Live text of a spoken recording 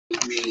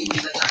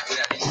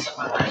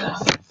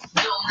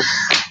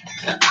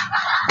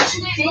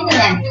Sino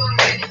yan?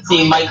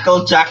 Si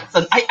Michael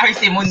Jackson. Ay,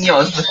 RC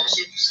Munoz.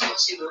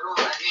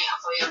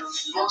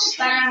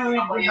 Parang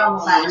nag-ibang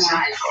mukha niya.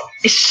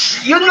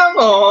 Yun lang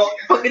o.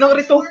 Pag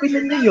pinang-retoke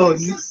na yun.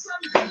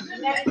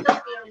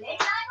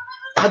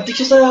 Adik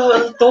siya sa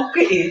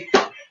toke eh.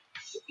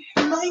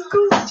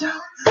 Michael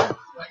Jackson.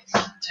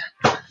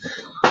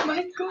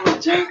 Michael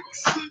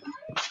Jackson.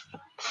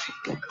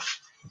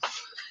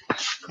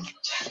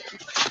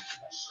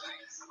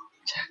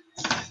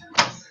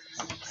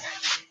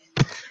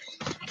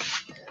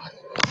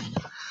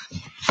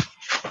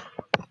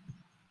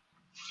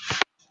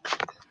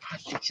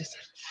 Adik siya sa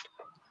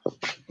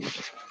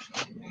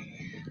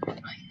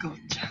Michael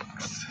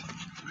Jackson.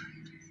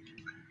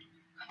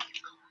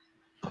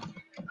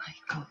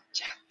 Michael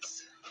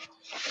Jackson.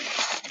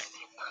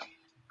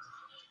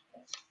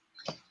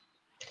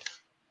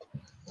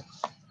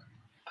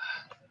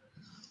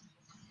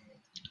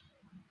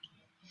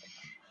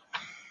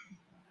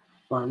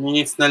 4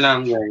 minutes na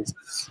lang, guys.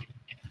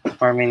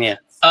 4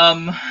 minutes.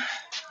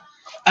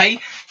 Ay,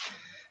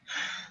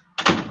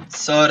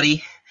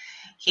 sorry.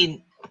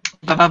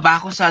 Bababa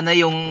ko sana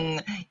yung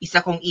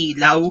isa kong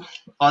ilaw.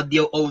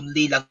 Audio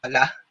only lang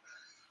pala.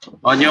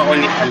 Audio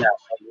only pala.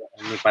 Audio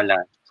only pala.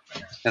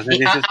 Kasi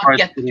this is for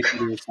Spirit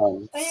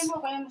reasons. Kaya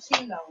mo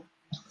silaw.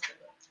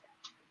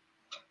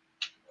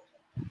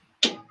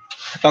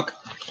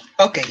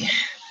 Okay.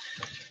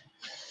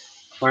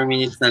 4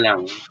 minutes na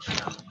lang.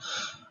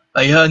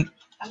 Ayan.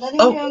 Ang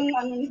galing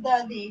yung ano ni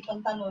Daddy,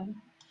 pantalon.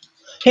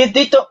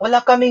 Hindi to,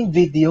 wala kaming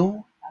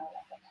video.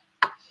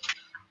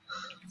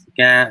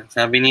 Kaya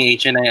sabi ni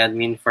HNI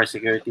admin for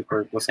security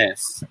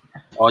purposes.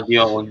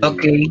 Audio only.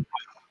 Okay.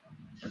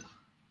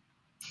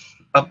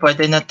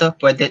 Pwede na to.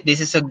 Pwede.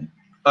 This is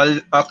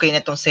okay na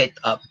tong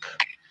setup.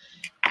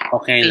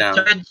 Okay lang.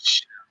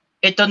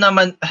 Ito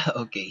naman,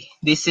 okay.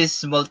 This is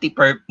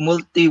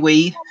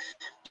multi-way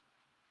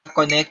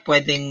connect.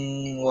 Pwedeng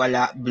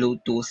wala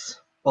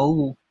Bluetooth.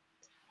 Oh.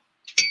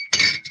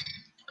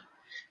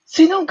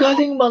 Sinong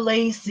galing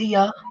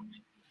Malaysia?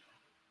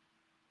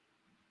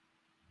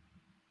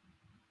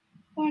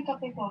 Kung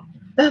kape ko.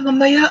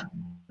 Mamaya.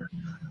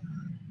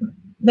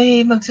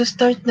 May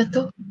magsa-start na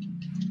to.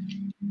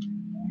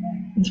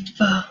 Hindi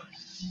pa.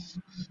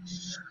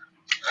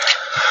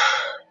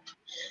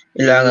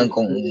 Kailangan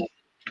kong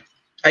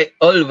I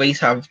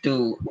always have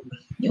to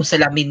yung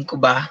salamin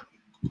ko ba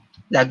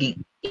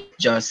laging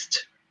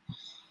adjust.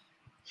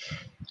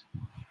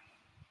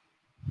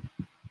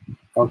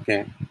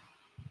 Okay.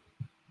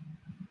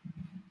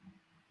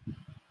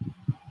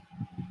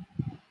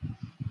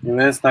 We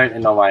will start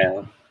in a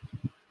while.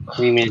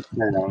 3 minutes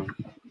na lang.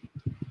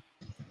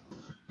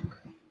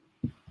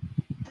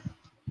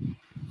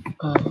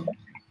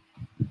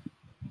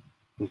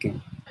 Okay.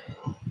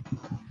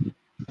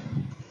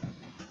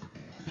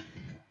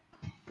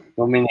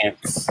 2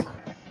 minutes.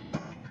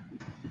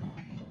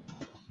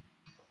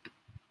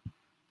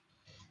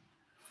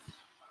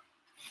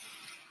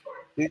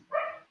 Okay.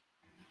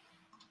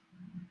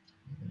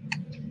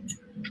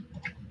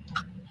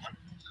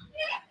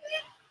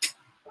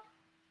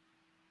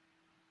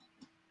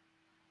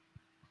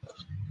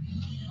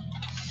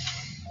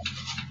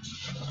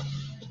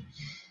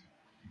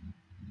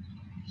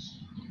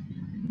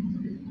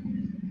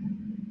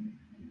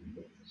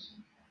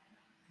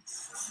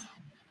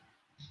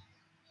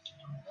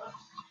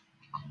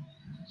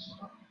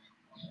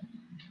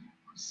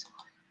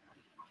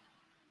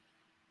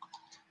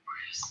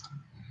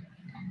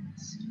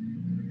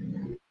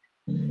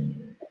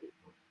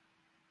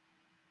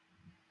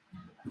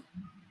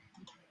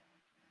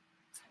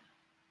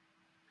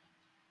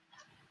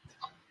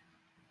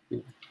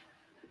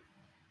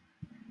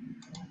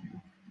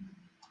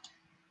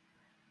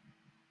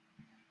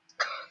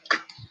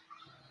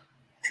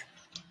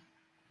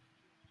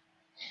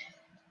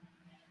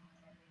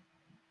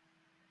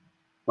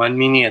 One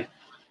minute.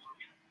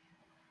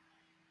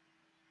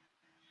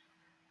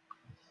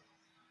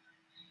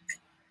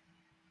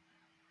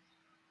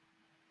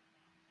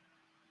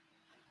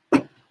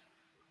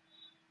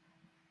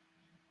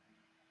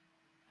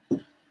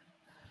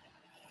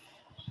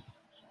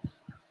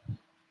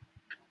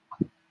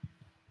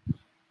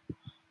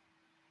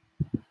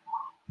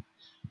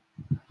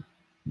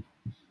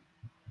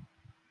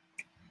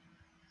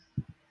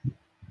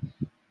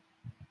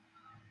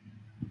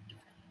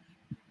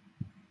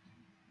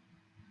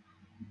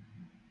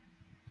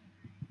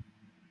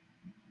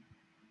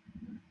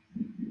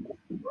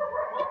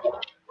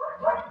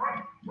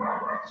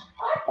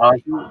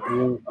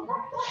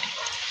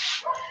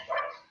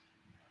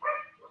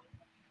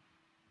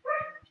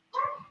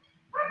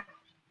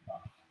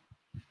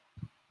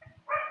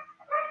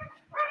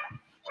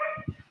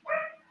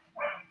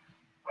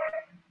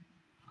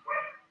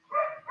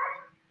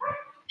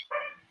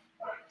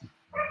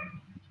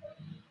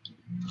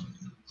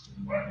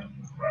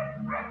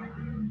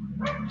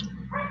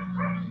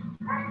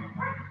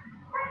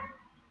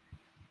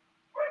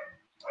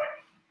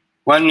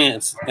 One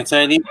minute. It's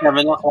already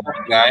 7 o'clock,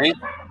 guys.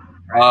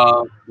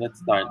 Let's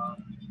start.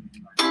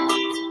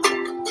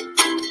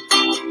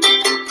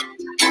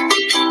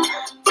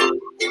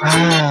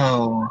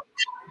 Wow.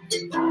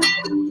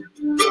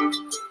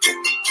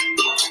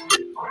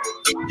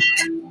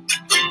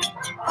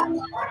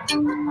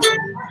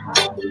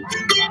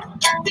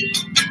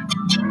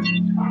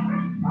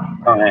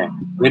 Okay.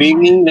 Good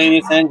evening,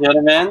 ladies and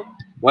gentlemen.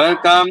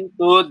 Welcome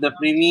to the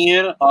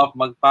premiere of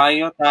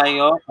Magpayo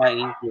Tayo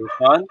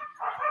Kainklusyon.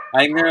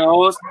 I'm your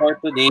host for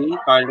today,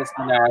 Carlos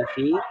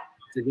Tanahashi.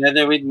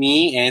 Together with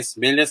me is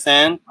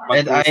Millicent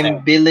And I'm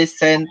Macuse.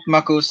 Millicent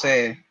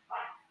Macuse.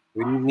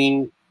 Good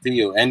evening to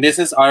you. And this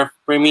is our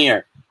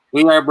premiere.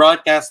 We are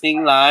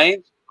broadcasting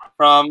live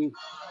from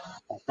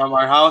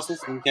our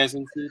houses in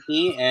Quezon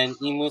City and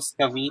Imus,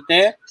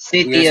 Cavite.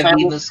 City of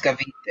Imus,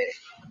 Cavite.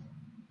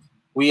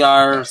 We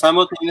are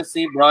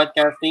simultaneously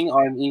broadcasting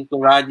on Into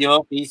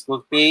Radio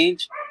Facebook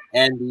page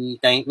and the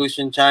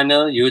Kainklusyon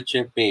channel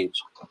YouTube page.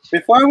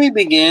 Before we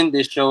begin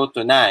the show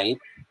tonight,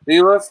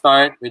 we will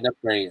start with a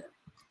prayer.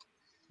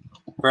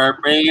 For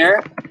our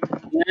prayer,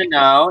 here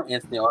now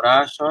is the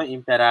Oratio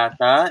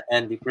Imperata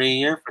and the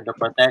prayer for the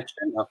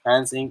protection of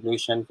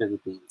Kainklusyon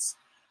Philippines.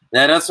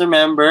 Let us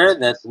remember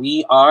that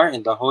we are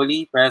in the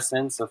holy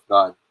presence of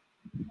God.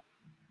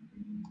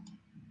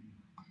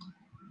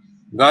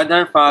 God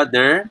our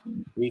Father,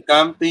 we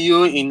come to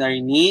you in our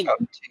need,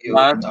 to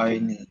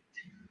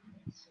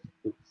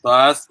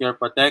ask your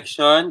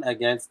protection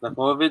against the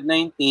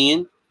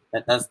COVID-19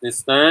 that has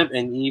disturbed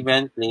and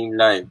even claimed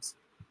lives.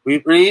 We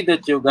pray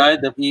that you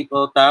guide the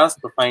people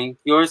tasked to find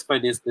cures for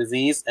this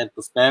disease and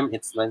to stem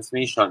its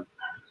transmission.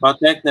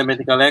 Protect the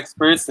medical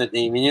experts that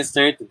they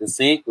minister to the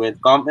sick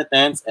with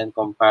competence and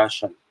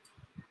compassion.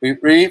 We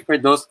pray for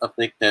those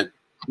afflicted.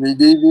 May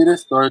they be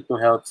restored to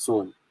health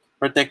soon.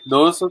 Protect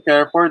those who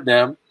care for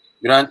them.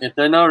 Grant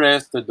eternal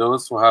rest to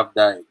those who have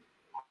died.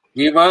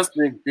 Give us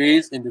the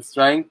grace in this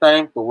trying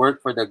time to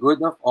work for the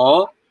good of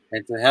all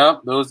and to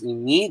help those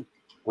in need.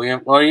 We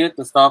implore you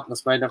to stop the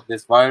spread of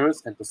this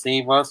virus and to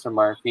save us from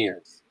our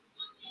fears.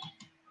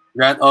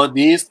 Grant all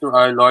these through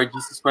our Lord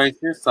Jesus Christ,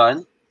 your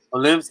Son, who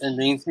lives and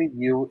reigns with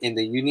you in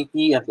the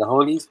unity of the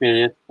Holy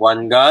Spirit,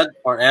 one God,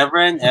 forever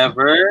and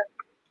ever.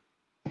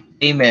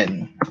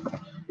 Amen.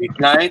 We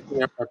fly to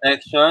your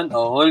protection,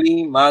 O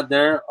Holy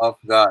Mother of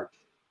God.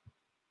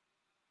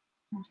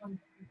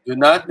 Do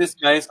not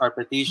despise our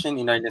petition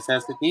in our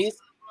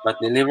necessities, but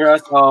deliver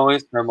us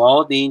always from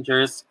all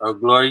dangers, O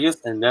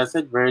glorious and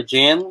blessed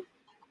Virgin.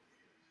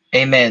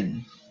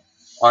 Amen.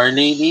 Our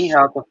Lady,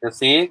 Health of the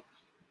Sick.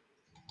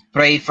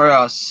 Pray for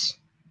us.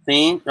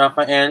 Saint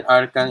Raphael,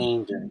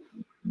 Archangel.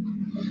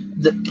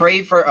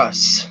 Pray for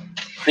us.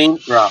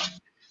 Saint Rock.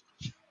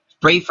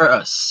 Pray for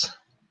us.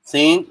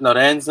 Saint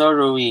Lorenzo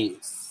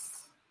Ruiz.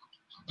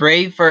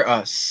 Pray for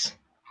us.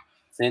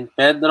 Saint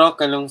Pedro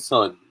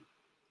Calungsod.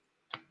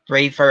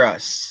 Pray for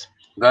us.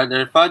 God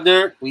our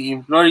Father, we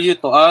implore you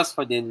to ask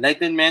for the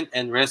enlightenment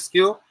and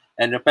rescue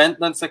and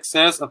repentant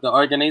success of the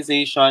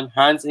organization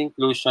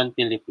Kainklusyon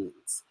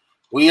Philippines.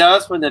 We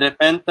ask for the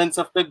repentance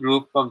of the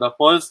group from the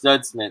false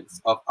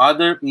judgments of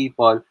other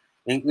people,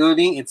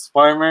 including its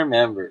former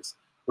members.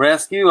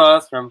 Rescue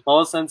us from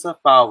false sense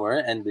of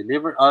power and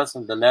deliver us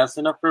from the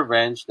lesson of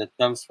revenge that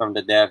comes from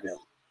the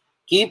devil.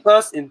 Keep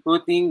us in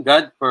putting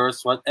God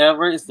first,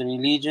 whatever is the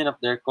religion of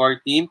their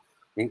core team,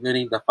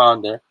 including the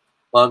founder,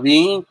 while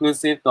being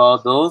inclusive to all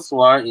those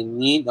who are in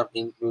need of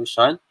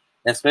inclusion,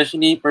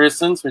 especially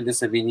persons with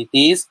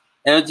disabilities,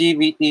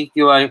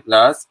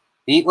 LGBTQI+,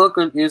 people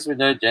confused with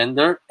their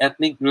gender,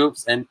 ethnic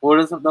groups, and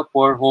poorest of the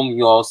poor whom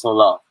you also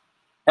love.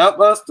 Help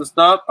us to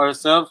stop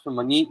ourselves from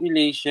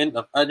manipulation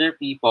of other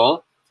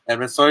people and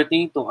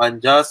resorting to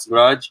unjust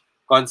grudge,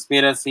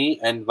 conspiracy,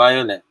 and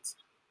violence,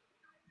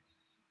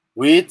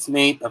 which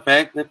may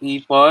affect the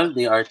people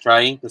they are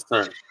trying to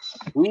serve.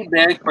 We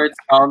beg for its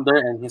founder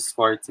and his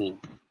core team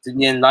to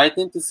be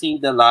enlightened to see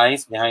the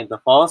lies behind the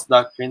false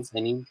doctrines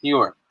and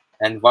impure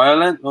and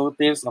violent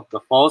motives of the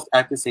false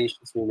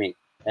accusations we make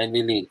and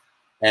believe,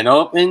 and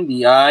open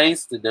the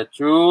eyes to the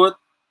truth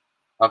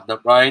of the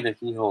pride that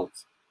he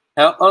holds.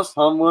 Help us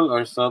humble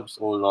ourselves,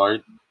 O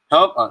Lord.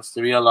 Help us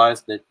to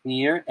realize that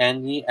fear,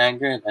 envy,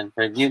 anger, and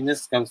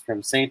unforgiveness comes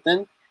from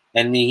Satan,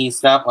 and may he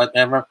stop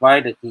whatever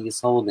pride that he is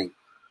holding.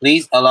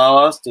 Please allow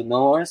us to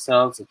know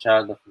ourselves a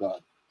child of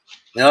God.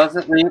 We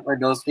also pray for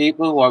those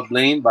people who are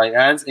blamed by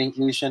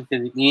Kainklusyon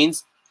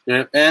Philippines to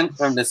repent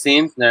from the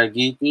sins they are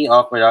guilty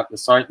of without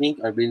resorting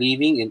or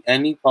believing in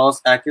any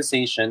false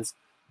accusations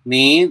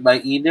made by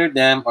either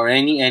them or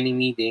any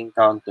enemy they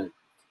encountered.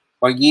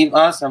 Forgive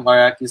us from our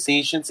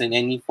accusations in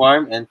any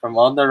form and from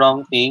all the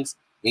wrong things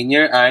in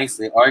your eyes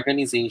the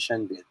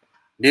organization did.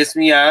 This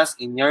we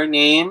ask in your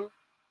name.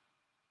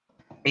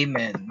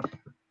 Amen.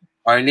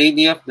 Our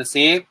Lady of the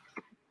Sick.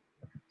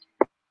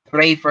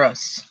 Pray for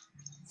us.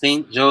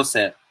 Saint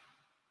Joseph.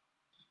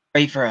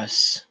 Pray for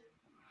us.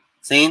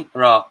 Saint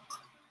Rock.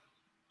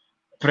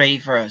 Pray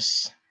for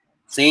us.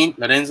 Saint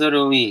Lorenzo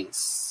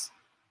Ruiz.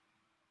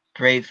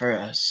 Pray for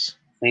us.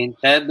 Saint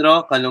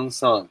Pedro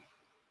Calungsod.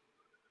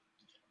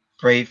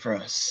 Pray for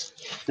us.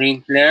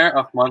 Saint Clare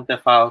of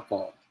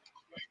Montefalco.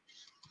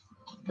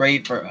 Pray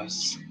for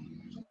us.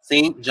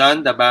 Saint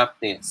John the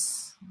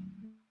Baptist.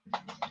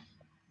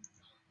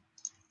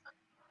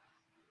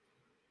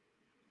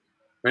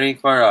 Pray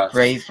for us.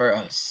 Pray for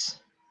us.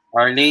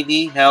 Our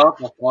Lady, help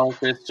of all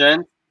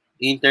Christians,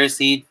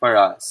 intercede for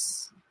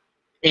us.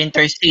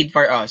 Intercede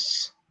for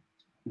us.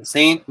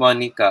 Saint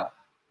Monica,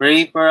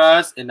 pray for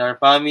us and our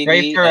family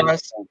Pray for and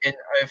us friends. and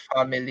our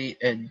family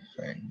and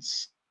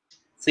friends.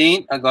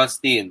 Saint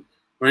Augustine,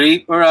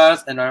 pray for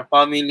us and our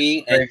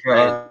family Pray and for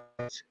friends.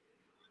 us.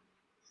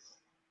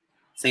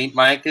 Saint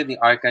Michael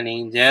the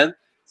Archangel,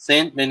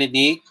 Saint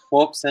Benedict,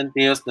 Pope St.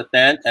 Pius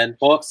X, and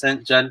Pope St.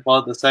 John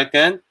Paul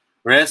II,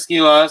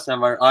 rescue us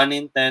from our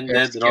unintended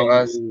Rescue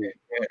us wrongdoing.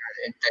 from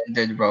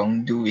unintended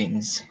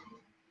wrongdoings.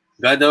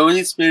 God the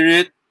Holy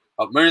Spirit,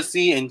 of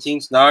mercy and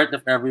change the heart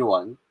of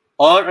everyone,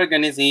 all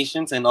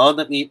organizations and all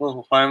the people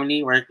who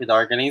formerly worked with the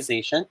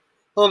organization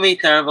who made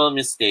terrible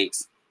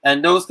mistakes,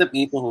 and those the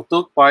people who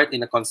took part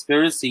in a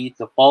conspiracy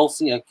to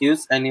falsely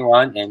accuse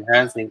anyone and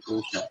enhance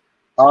inclusion.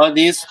 All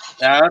this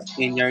ask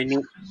in your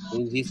name,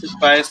 in Jesus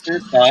Christ, your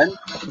Son,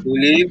 who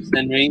lives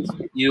and reigns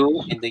with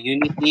you in the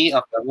unity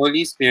of the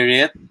Holy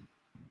Spirit,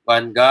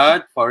 one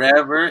God,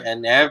 forever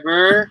and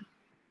ever.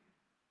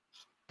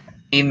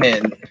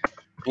 Amen.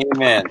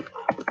 Amen.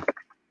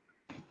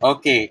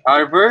 Okay,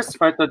 our verse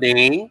for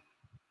today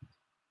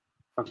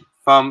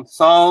from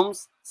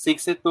Psalms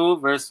 62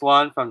 verse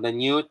 1 from the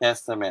New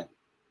Testament.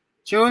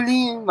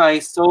 Truly my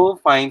soul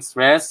finds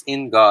rest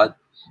in God.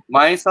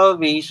 My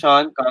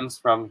salvation comes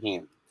from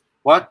Him.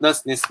 What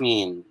does this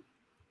mean?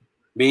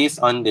 Based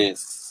on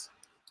this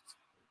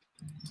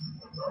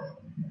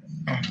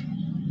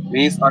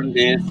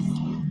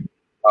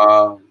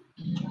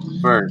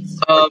verse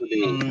for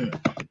today.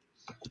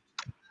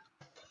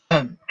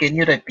 Can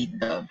you repeat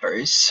the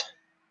verse?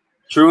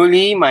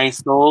 Truly my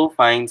soul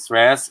finds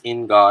rest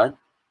in God.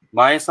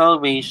 My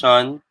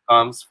salvation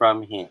comes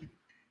from Him.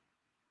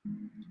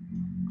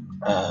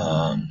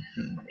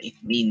 It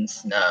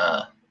means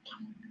na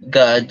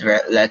God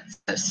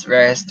lets us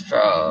rest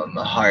from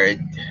a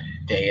hard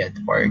day at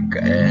work,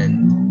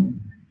 and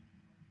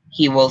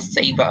He will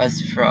save us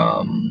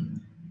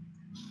from.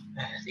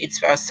 It's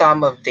a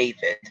Psalm of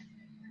David.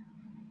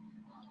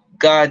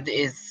 God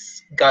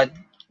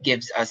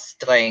gives us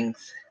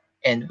strength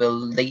and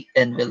will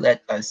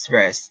let us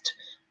rest.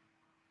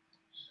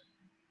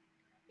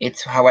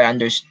 It's how I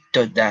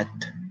understood that.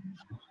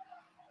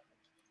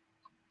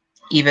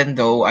 Even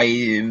though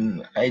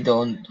I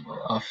don't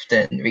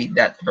often read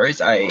that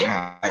verse, I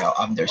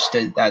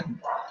understood that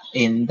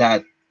in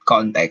that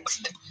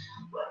context.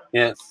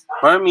 Yes.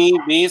 For me,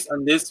 based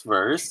on this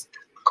verse,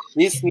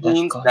 this In that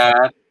means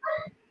context.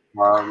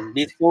 that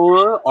the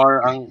soul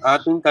or ang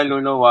ating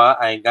kaluluwa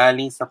ay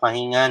galing sa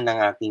pahinga ng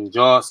ating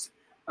Diyos.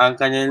 Ang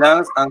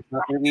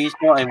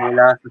sakripisyo ay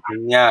mula sa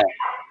Kanya.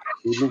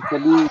 Ibig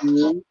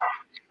sabihin,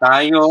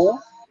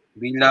 tayo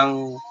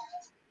bilang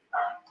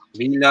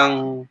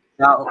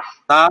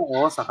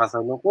tao sa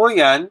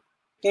kasalukuyan,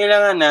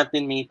 kailangan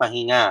natin may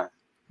pahinga.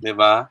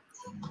 Diba?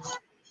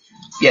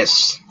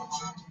 Yes.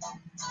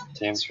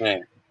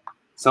 Siyempre.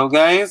 So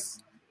guys,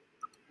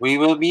 we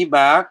will be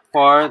back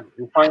before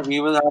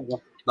we will have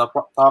the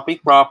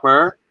topic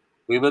proper.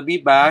 We will be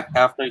back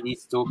after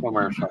these two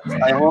commercials.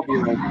 I hope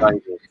you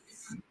enjoy this.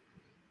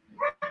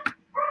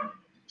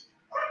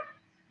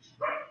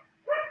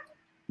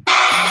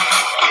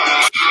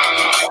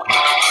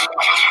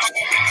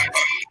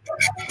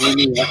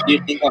 Really, what do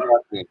you think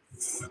about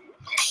this?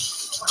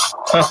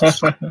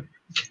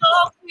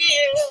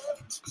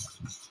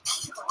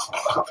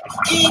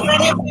 Even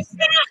if we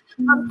stand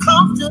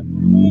uncomfortable,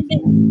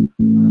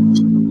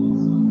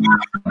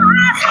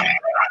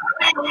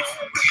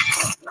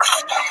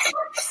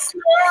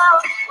 smell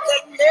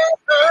that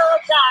never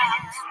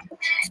dies.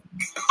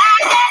 I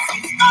guess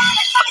it's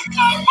gonna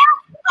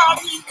come but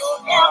he will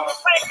never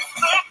break his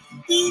back.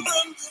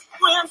 Even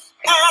when and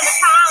the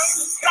pound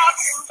is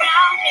wrapped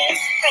around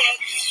his neck,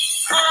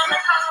 and the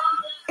pound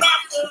is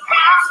wrapped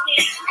around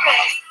his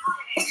neck.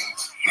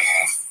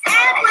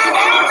 And when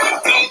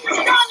everything is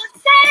gonna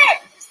say,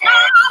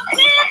 I'm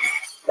with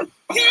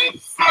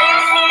his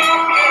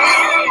hand.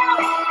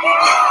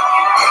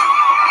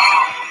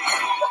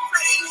 The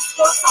praise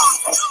goes on.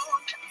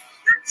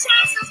 The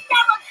chances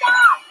never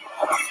die.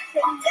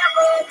 Can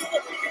never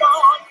live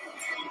long.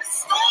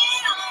 Stay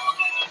on.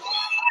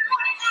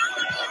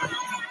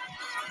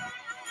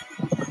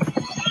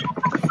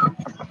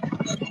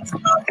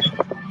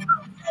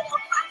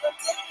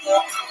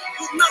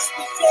 You must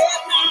be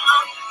dead now.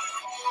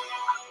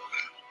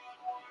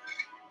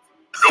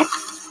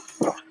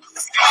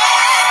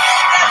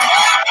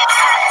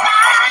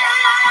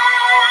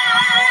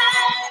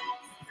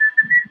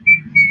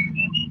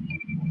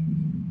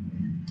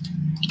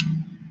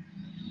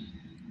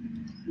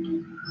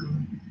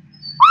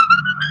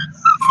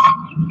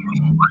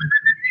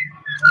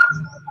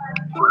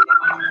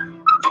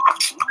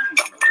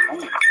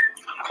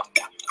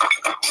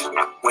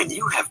 When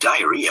you have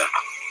diarrhea,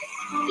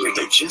 your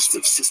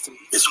digestive system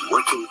is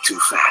working too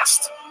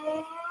fast.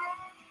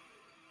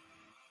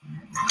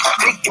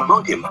 Take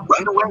Imodium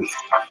right away.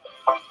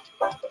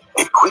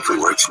 It quickly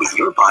works with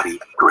your body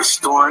to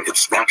restore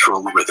its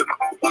natural rhythm,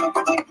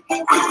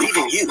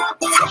 relieving you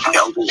from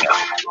LDL.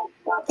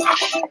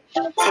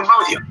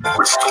 Imodium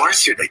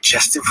restores your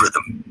digestive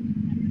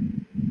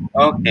rhythm.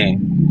 Okay.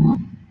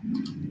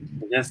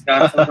 I just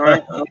got some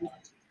work.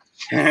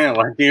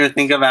 What do you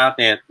think about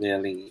it,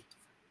 Lily?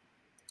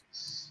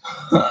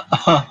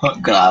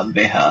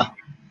 Grabe ha.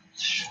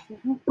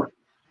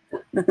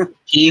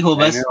 He who I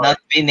must know. not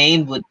be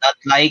named would not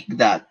like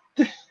that.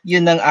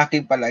 Yun ang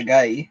aking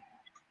palagay.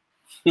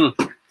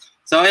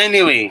 So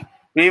anyway,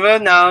 we will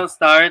now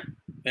start.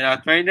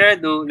 Without further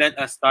ado, let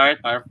us start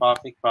our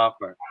topic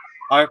proper.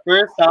 Our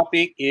first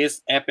topic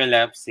is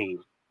epilepsy.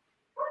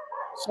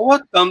 So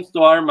what comes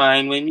to our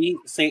mind when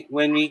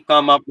we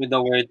come up with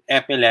the word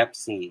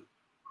epilepsy?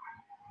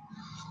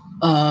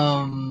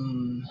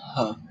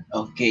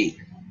 Okay.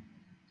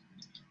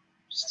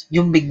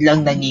 Yung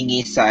biglang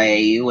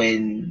nangingisay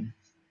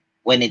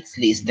when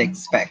it's least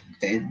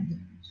expected.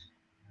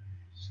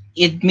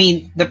 It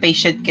means the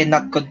patient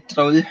cannot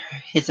control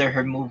his or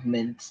her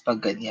movements pag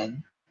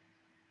ganyan.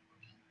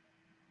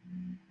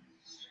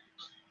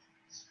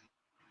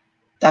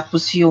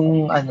 Tapos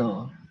yung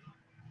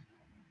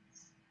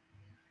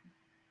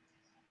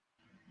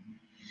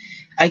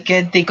I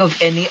can't think of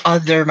any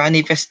other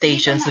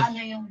manifestations of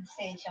yung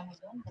lisensya mo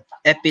doon?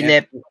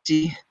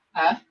 epilepsy.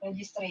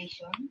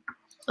 Registration?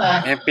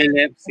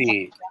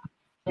 Epilepsy.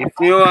 If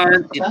you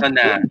want, ito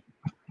na.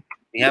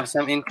 We have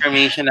some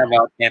information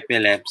about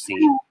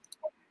epilepsy.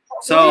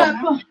 So,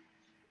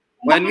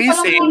 when we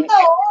say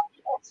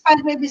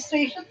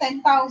registration,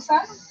 10,000?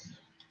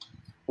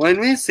 When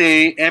we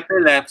say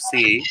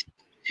epilepsy,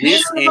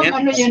 this is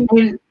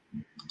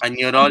a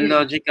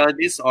neurological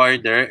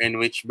disorder in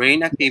which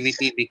brain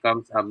activity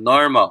becomes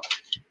abnormal.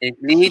 It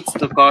leads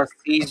to cause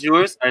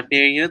seizures or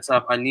periods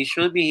of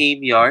unusual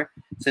behavior,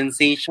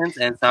 sensations,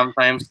 and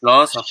sometimes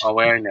loss of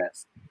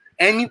awareness.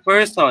 Any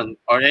person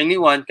or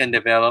anyone can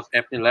develop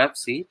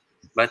epilepsy,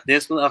 but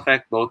this will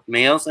affect both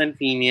males and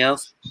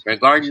females,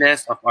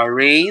 regardless of our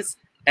race,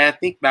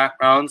 ethnic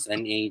backgrounds,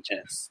 and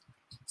ages.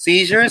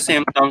 Seizure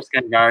symptoms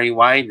can vary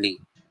widely.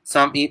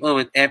 Some people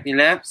with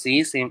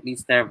epilepsy simply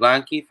stare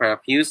blankly for a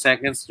few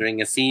seconds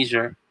during a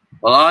seizure,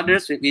 while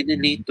others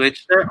repeatedly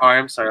twitch their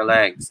arms or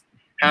legs.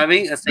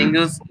 Having a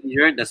single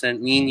seizure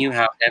doesn't mean you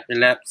have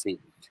epilepsy.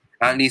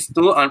 At least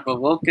 2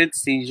 unprovoked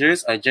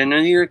seizures are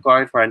generally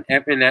required for an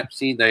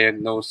epilepsy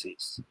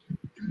diagnosis.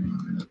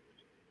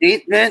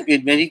 Treatment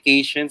with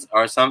medications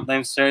or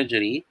sometimes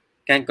surgery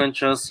can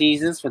control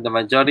seizures for the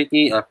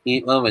majority of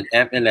people with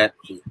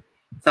epilepsy.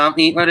 Some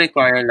people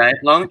require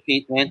lifelong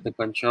treatment to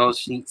control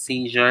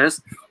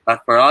seizures,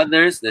 but for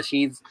others, the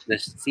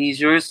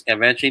seizures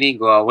eventually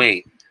go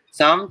away.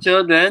 Some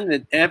children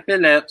with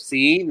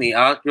epilepsy may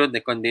outgrow the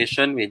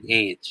condition with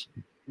age.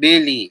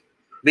 Billy,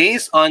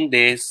 based on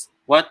this,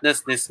 what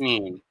does this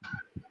mean?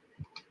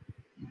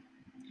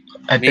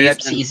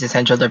 Epilepsy is a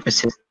central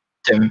nervous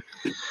system.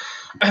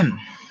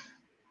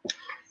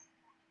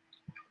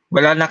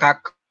 Wala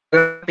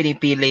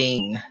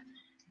pinipiling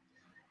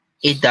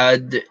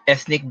edad,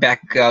 ethnic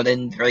background,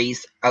 and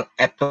race ang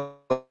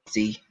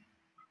epilepsy.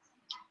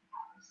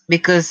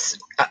 Because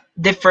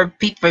for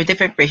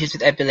different patients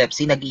with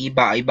epilepsy,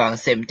 nag-iiba-iba ang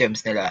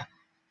symptoms nila.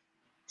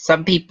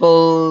 Some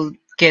people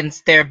can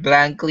stare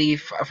blankly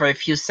for a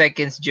few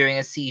seconds during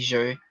a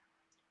seizure.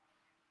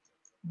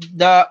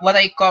 What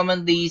I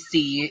commonly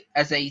see,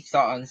 as I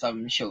saw on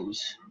some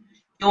shows,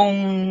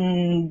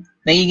 yung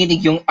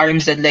nanginginig yung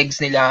arms and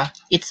legs nila,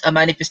 it's a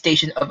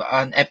manifestation of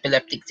an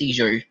epileptic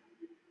seizure.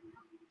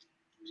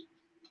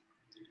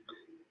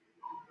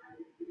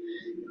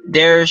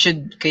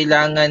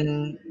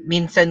 Kailangan,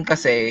 minsan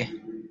kasi,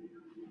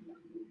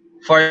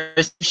 for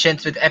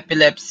patients with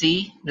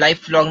epilepsy,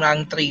 lifelong na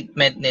ang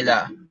treatment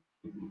nila.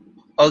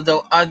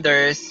 Although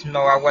others,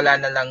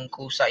 mawawala na lang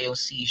kusa yung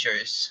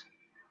seizures.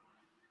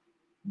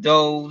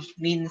 Though,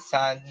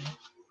 minsan,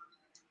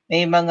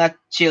 may mga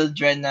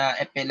children na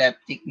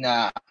epileptic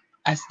na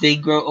as they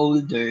grow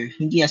older,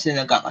 hindi na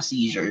sila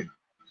nagkaka-seizure.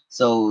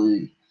 So,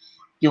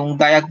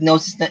 yung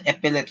diagnosis ng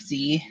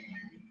epilepsy,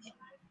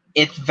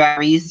 it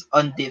varies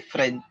on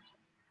different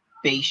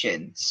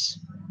patients.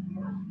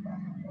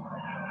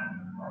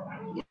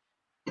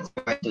 It's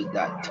to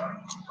that.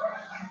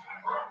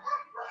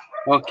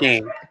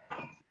 Okay.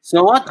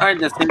 So what are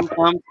the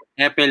symptoms of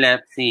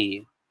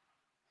epilepsy?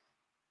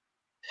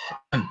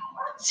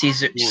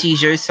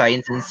 Seizure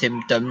signs and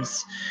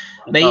symptoms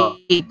may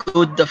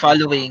include the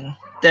following: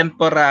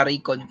 temporary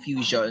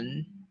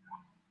confusion,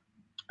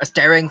 a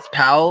staring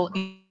spell,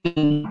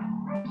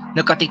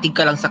 nakatitig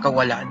ka lang sa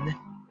kawalan,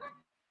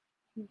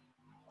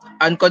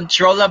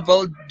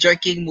 uncontrollable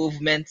jerking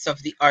movements of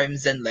the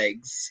arms and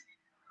legs,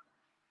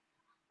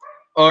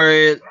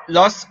 or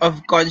loss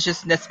of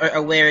consciousness or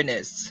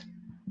awareness.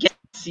 Yes,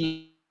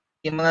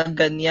 yung mga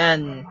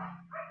ganyan,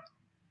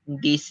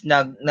 hindi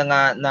yung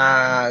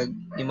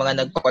mga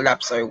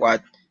nagpa-collapse or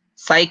what.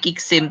 Psychic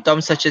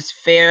symptoms such as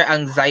fear,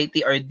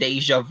 anxiety, or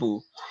deja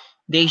vu.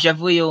 Deja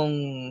vu yung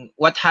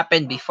what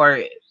happened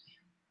before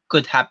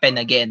could happen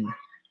again.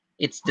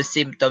 It's the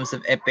symptoms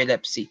of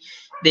epilepsy.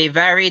 They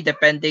vary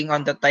depending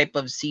on the type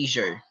of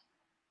seizure.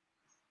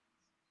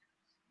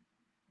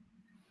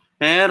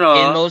 In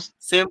Pero, most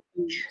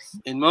symptoms,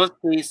 in most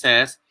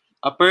cases,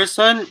 a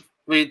person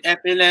with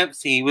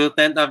epilepsy will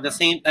tend to have the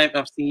same type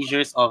of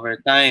seizures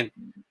over time,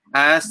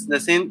 as the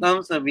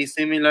symptoms will be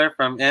similar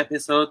from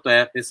episode to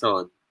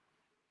episode.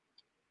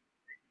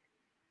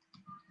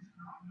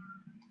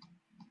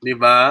 Di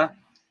ba?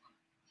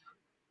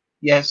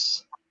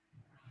 yes,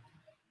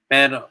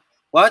 Pero,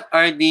 what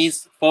are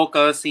these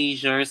focal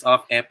seizures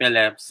of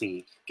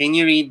epilepsy? Can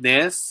you read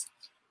this?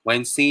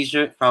 When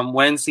seizures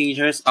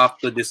up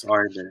to when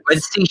disorders.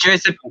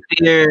 seizures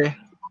appear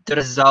to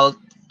result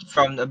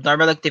from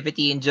abnormal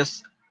activity in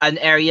just an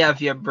area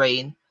of your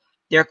brain,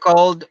 they're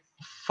called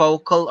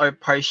focal or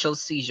partial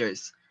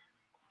seizures.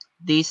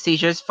 These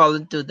seizures fall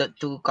into the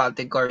two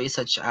categories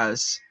such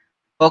as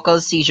focal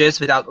seizures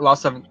without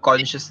loss of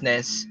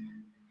consciousness.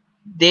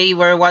 They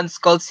were once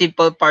called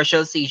simple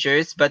partial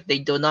seizures, but they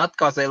do not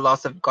cause a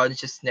loss of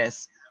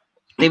consciousness.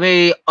 They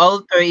may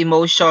alter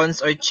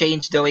emotions or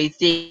change the way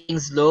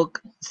things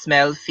look,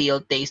 smell,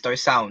 feel, taste, or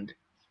sound.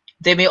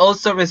 They may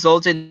also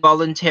result in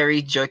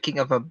involuntary jerking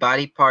of a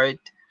body part,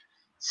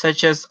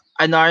 such as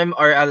an arm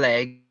or a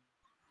leg,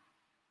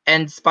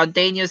 and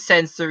spontaneous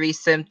sensory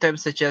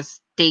symptoms such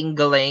as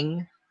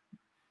tingling,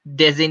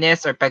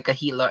 dizziness or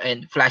pagkahilo,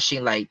 and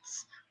flashing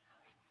lights.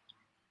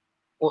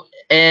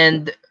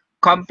 And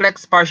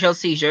complex partial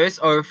seizures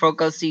or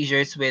focal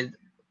seizures with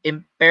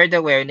impaired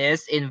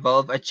awareness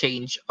involve a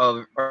change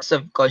of or loss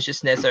of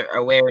consciousness or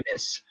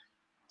awareness.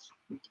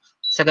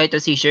 Sa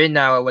ganito seizure,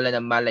 nawawala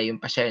ng malay yung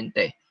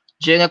pasyente.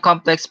 During a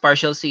complex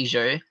partial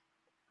seizure,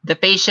 the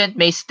patient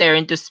may stare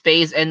into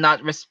space and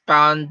not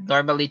respond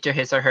normally to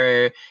his or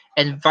her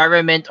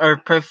environment or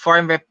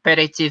perform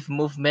repetitive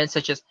movements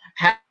such as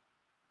hand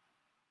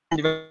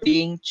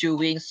rubbing,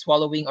 chewing,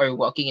 swallowing, or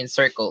walking in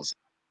circles.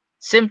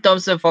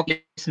 Symptoms of focal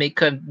seizures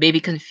may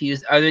be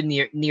confused other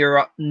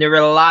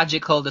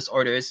neurological,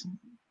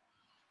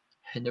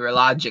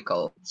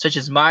 such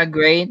as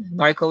migraine,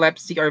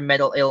 narcolepsy, or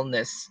mental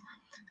illness.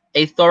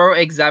 A thorough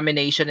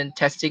examination and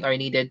testing are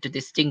needed to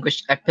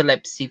distinguish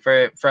epilepsy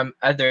from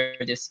other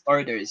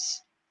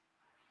disorders.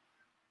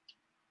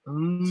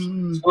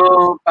 Mm,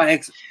 So,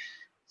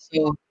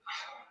 so,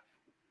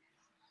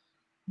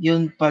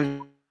 yun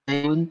pala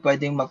yun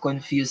pwedeng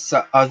ma-confuse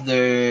sa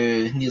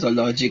other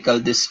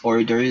neurological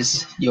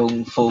disorders,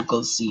 yung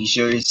focal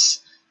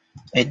seizures.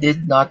 I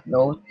did not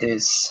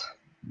notice.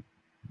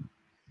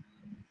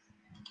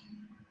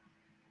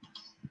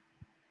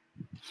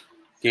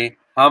 okay,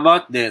 how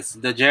about this?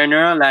 The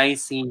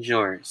generalized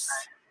seizures.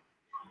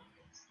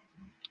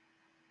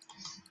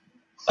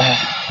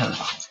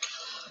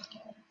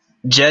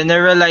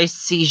 Generalized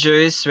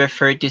seizures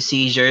refer to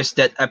seizures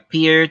that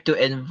appear to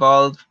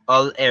involve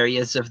all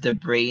areas of the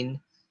brain.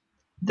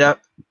 The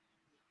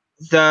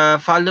The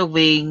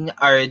following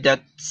are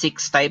the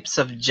 6 types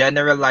of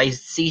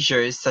generalized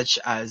seizures such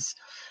as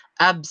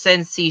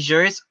absence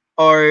seizures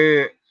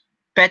or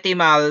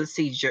petimal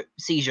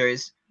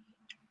seizures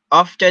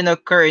often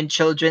occur in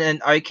children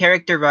and are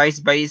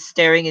characterized by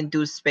staring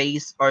into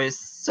space or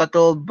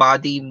subtle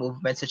body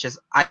movements such as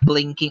eye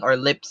blinking or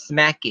lip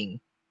smacking.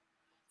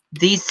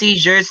 These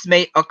seizures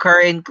may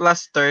occur in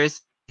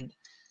clusters and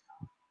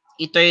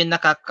ito yung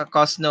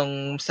nakakakos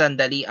nung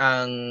sandali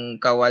ang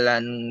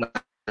kawalan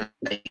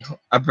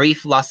a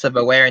brief loss of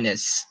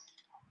awareness.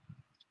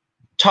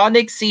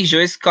 Tonic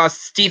seizures cause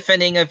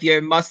stiffening of your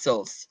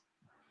muscles.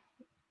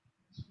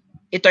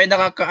 Ito ay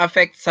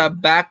nakaka-affect sa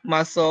back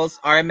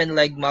muscles, arm and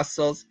leg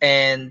muscles,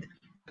 and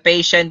the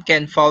patient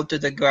can fall to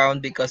the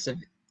ground because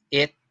of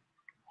it.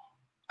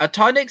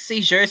 Atonic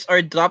seizures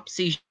or drop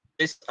seizures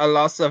cause a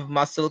loss of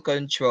muscle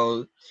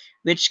control,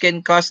 which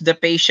can cause the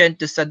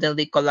patient to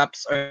suddenly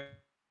collapse or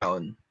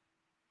down.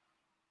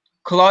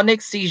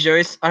 Clonic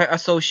seizures are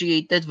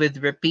associated with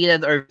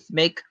repeated or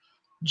rhythmic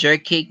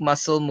jerking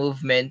muscle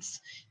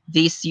movements.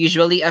 These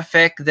usually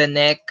affect the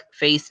neck,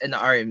 face, and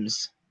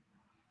arms.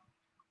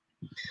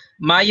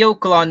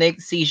 Myoclonic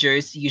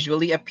seizures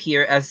usually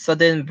appear as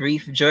sudden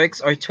brief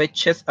jerks or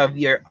twitches of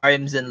your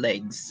arms and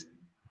legs.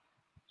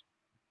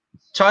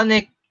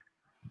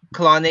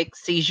 Tonic-clonic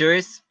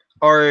seizures,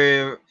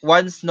 or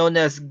once known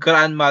as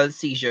grand mal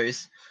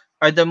seizures,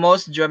 are the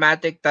most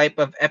dramatic type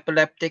of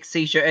epileptic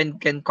seizure and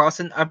can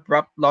cause an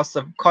abrupt loss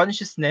of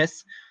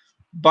consciousness,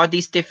 body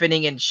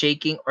stiffening and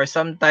shaking, or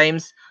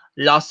sometimes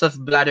loss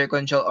of bladder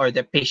control or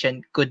the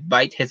patient could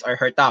bite his or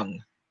her tongue.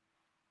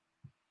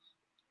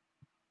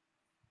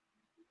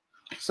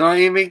 So,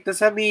 ibig to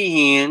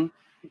sabihin,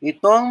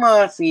 itong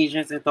mga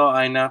seizures ito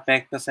ay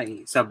na-apekto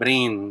sa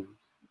brain.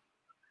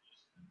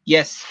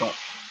 Yes po.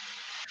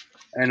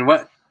 And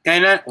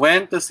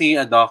when to see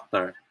a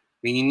doctor?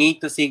 When you need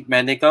to seek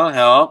medical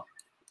help,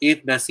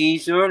 if the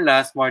seizure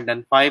lasts more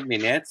than 5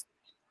 minutes,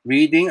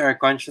 breathing or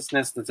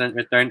consciousness doesn't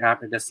return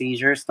after the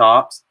seizure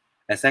stops,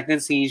 a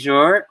second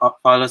seizure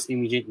follows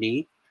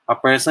immediately, a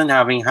person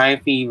having high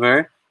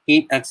fever,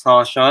 heat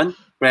exhaustion,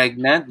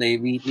 pregnant,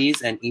 diabetes,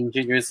 and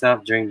injured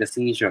yourself during the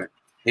seizure.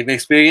 If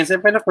experienced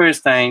it for the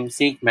first time,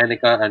 seek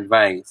medical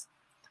advice.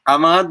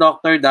 Ang mga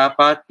doktor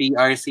dapat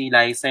PRC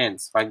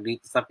license pag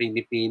dito sa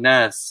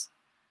Pilipinas.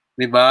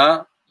 Di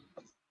ba?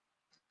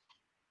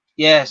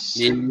 Yes.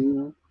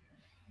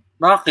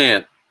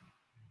 Bakit?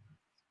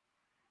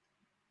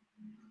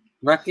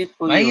 Bakit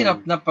po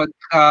Mahirap yun? na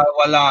pagka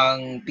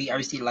walang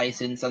PRC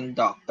license ang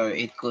doctor,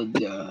 it could,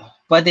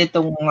 pwede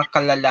itong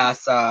makalala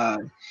sa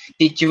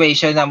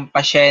situation ng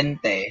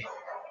pasyente.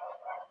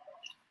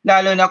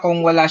 Lalo na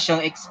kung wala siyang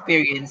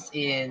experience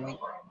in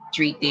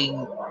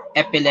treating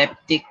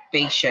epileptic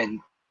patients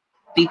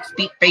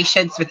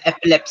with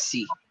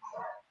epilepsy.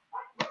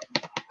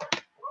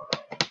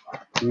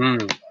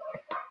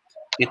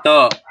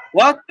 Ito.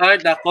 What are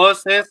the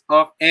causes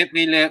of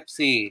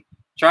epilepsy?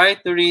 Try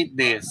to read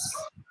this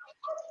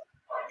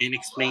and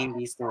explain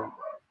these to.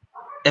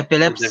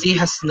 Epilepsy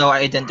has no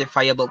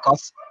identifiable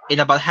cause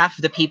in about half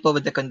the people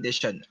with the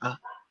condition.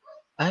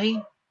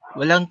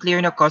 Walang clear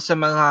na cause sa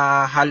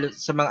mga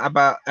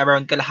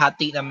around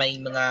kalahati na may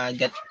mga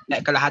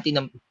kalahati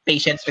ng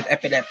patients with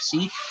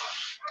epilepsy.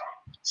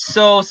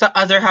 So sa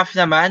other half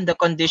naman, the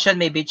condition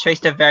may be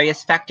traced to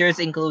various factors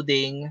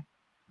including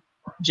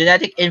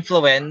genetic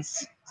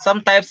influence,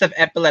 some types of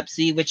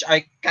epilepsy which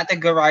are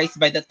categorized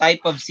by the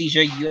type of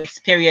seizure you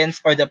experience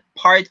or the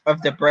part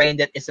of the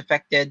brain that is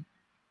affected.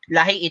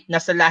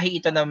 Nasa lahi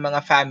ito ng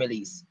mga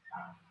families.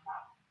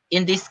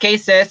 In these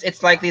cases,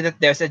 it's likely that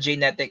there's a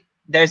genetic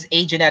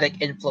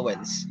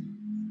influence.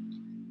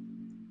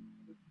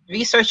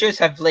 Researchers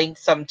have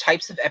linked some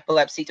types of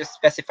epilepsy to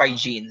specified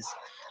genes,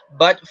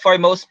 but for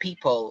most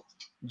people,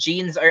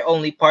 genes are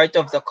only part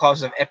of the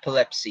cause of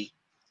epilepsy.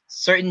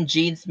 Certain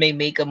genes may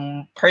make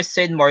a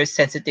person more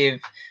sensitive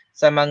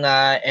sa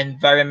mga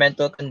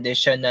environmental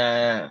condition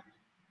na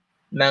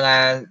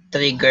mga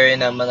trigger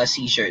ng mga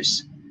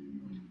seizures.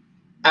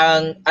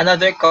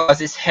 Another cause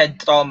is head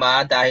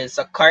trauma dahil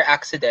sa car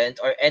accident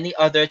or any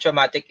other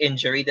traumatic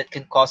injury that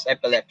can cause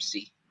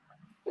epilepsy.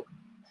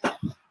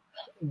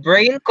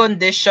 Brain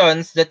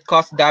conditions that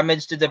cause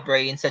damage to the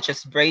brain, such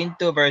as brain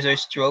tumors or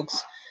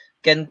strokes,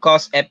 can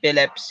cause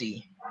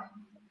epilepsy.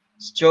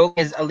 Stroke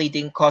is a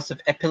leading cause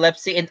of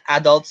epilepsy in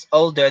adults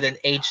older than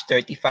age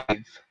 35.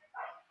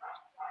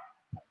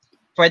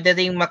 Pwede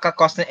ring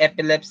makakos ng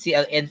epilepsy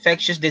ang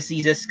infectious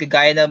diseases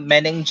kagaya ng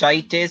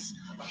meningitis,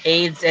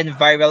 AIDS, and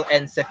viral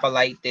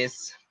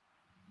encephalitis.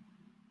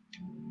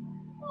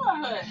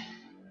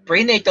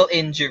 Prenatal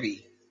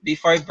injury.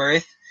 Before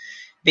birth,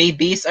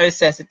 babies are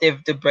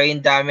sensitive to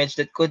brain damage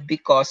that could be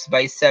caused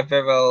by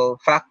several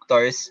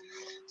factors,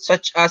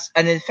 such as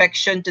an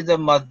infection to the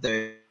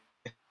mother,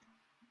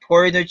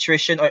 poor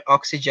nutrition, or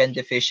oxygen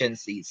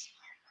deficiencies.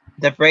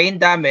 The brain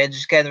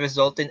damage can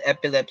result in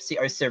epilepsy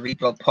or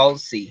cerebral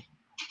palsy.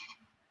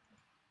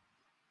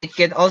 It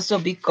can also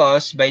be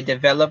caused by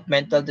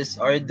developmental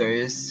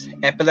disorders.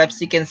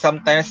 Epilepsy can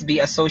sometimes be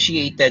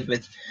associated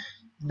with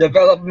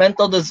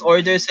developmental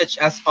disorders such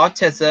as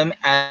autism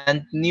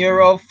and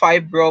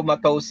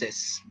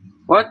neurofibromatosis.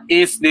 What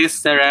is this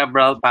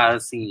cerebral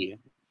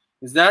palsy?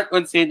 Is that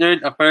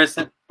considered a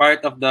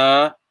part of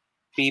the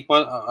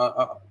people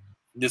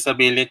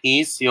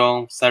disabilities,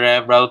 yung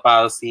cerebral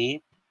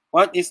palsy?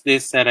 What is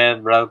this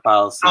cerebral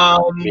palsy?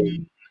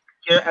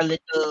 You're a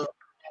little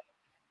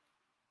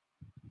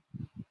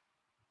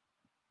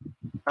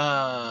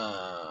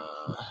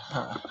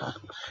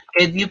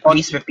can you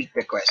please repeat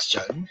the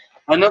question?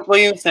 Ano po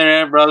yung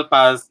cerebral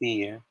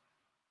palsy?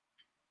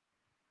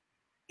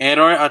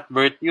 Error at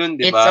birth yun,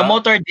 di ba? It's a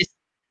motor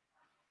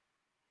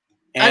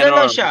ano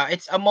lang siya?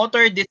 It's a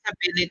motor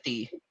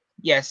disability.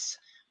 Yes.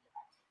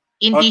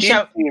 Hindi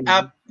siya,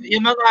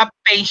 yung mga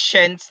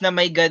patients na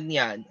may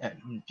ganyan,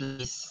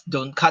 please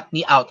don't cut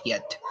me out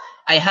yet.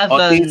 I have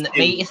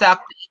may isa,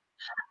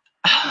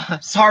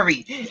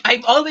 sorry,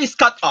 I'm always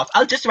cut off.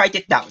 I'll just write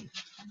it down.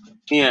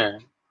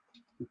 Here.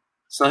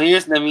 So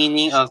here's the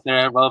meaning of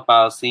cerebral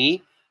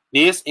palsy.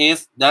 This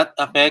is that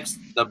affects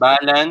the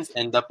balance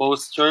and the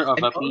posture of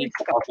a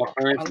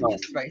person.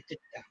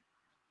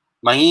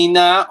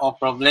 Mahina o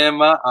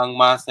problema ang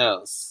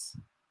muscles.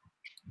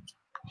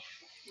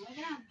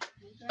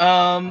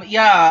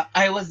 Yeah,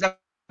 I was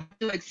about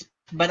to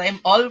explain, but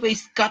I'm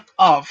always cut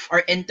off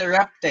or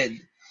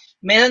interrupted.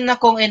 Meron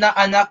akong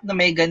inaanak na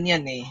may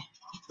ganyan eh.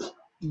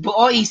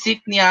 Buo isip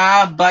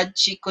niya, but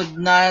she could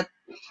not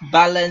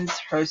balance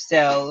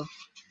herself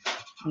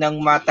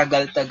ng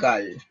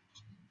matagal-tagal.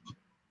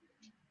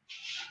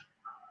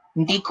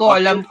 Hindi ko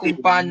alam kung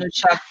paano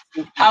siya,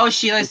 how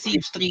she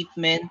receives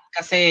treatment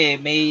kasi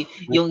may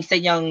yung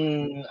isa niyang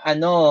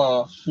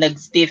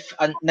nag-stiff,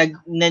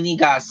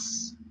 nanigas.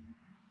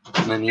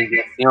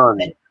 Nanigas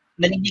yun.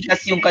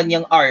 Naninigas yung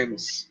kanyang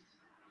arms.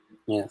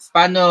 Yes.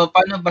 Paano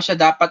ba siya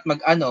dapat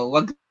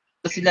wag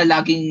sila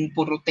laging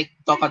puro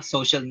TikTok at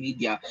social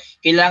media.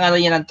 Kailangan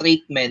rin niya ng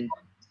treatment.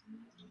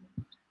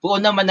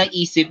 Buo naman ang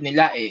isip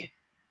nila eh.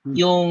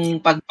 Yung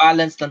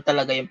pag-balance lang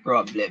talaga yung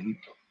problem.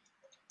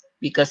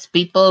 Because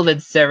people with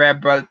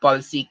cerebral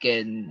palsy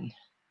can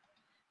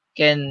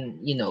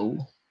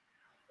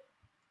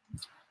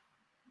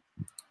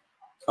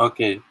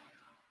Okay.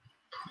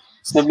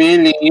 So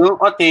Billy, yung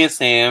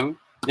autism,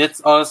 that's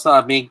also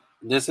a big,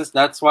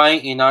 that's why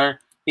in our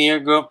peer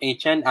group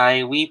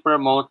HNI, we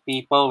promote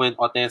people with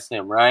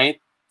autism,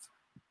 right?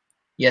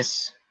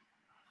 Yes.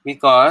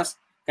 Because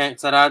kahit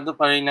sarado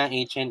pa rin ng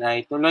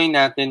HNI, tuloy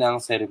natin ang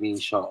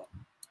serbisyo.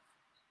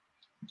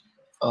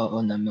 Oo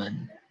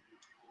naman.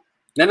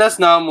 Let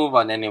us now move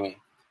on anyway.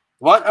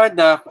 What are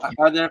the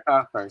other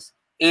factors?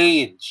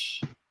 Age.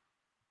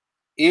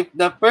 If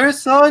the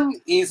person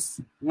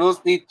is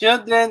mostly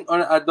children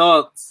or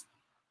adults,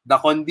 the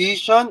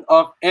condition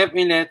of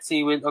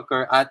epilepsy will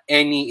occur at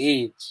any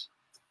age.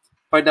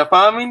 For the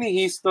family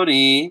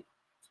history,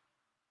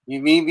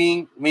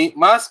 may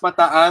mas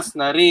mataas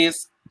na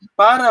risk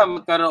para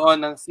magkaroon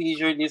ng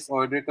seizure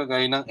disorder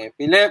kagaya ng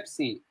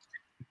epilepsy.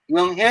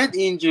 Yung head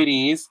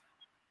injuries,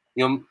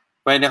 yung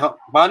pag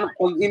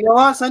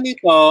inawasan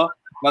ito,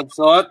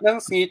 magsuot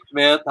ng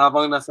seatbelt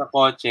habang nasa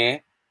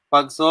kotse,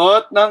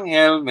 pagsuot ng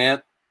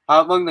helmet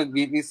habang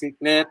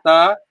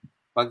nagbibisikleta,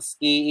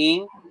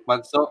 pag-skiing,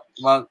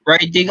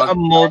 riding a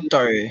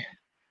motor.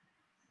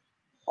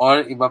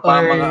 Or iba pa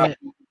mga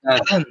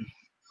aktibidad.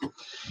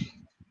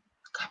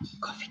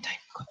 Coffee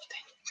time.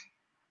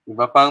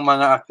 Iba pang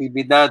mga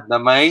aktibidad na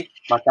may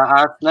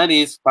mataas na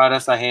risk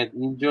para sa head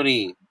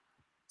injury.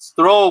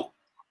 Stroke.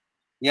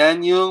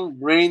 Yan yung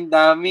brain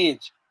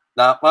damage.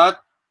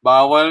 Dapat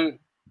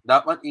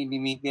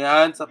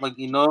ilimitahan sa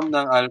pag-inom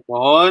ng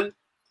alcohol,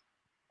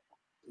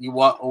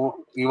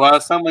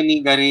 iwasang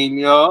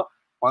manigarilyo,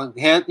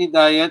 mag-healthy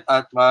diet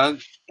at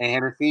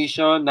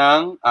mag-ehersisyo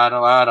ng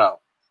araw-araw.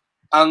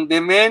 Ang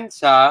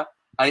demensya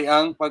ay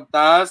ang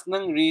pagtaas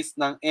ng risk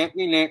ng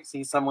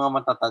epilepsy sa mga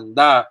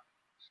matatanda.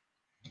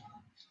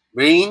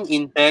 Brain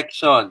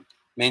infection,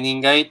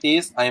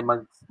 meningitis ay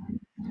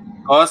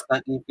mag-cause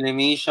ng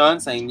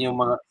inflammation sa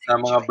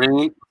mga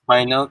brain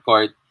spinal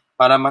cord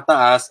para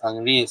mataas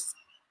ang risk.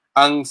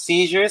 Ang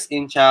seizures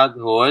in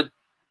childhood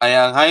ay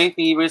ang high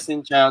fevers in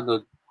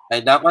childhood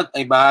ay dapat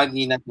ay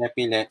bahagi ng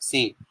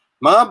epilepsy.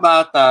 Mga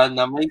bata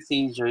na may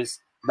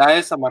seizures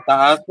dahil sa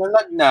mataas na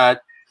lagnat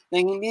na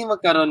hindi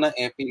magkaroon ng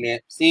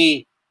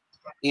epilepsy.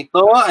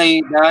 Ito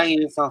ay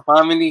dahil sa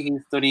family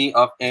history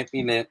of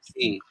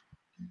epilepsy.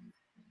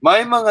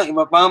 May mga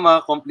iba pang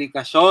mga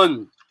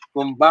komplikasyon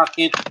kung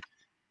bakit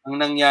ang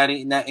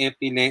nangyari na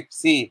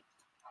epilepsy.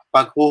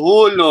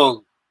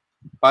 Paghuhulog,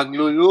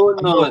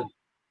 paglulunod,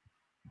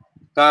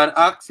 car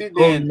accident.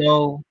 Oh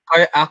no,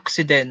 car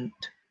accident.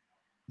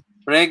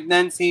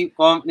 Pregnancy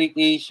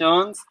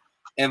complications,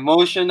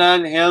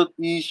 emotional health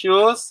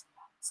issues,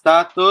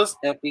 status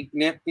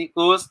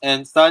epilepticus,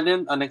 and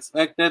sudden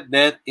unexpected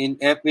death in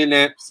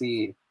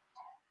epilepsy.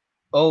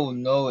 Oh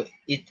no,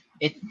 it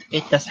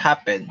does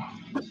happen.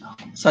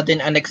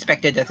 Sudden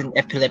unexpected death in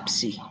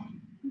epilepsy.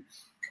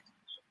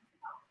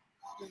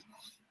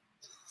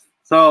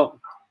 So,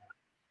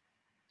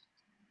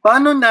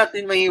 paano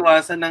natin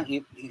maiwasan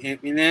ng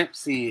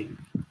epilepsy?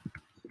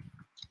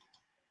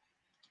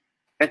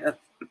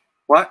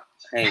 What?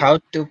 Hey. How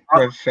to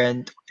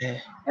prevent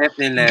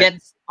epilepsy? Get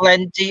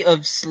plenty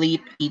of sleep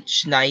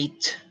each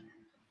night.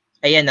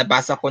 Ayan,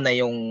 nabasa ko na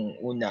yung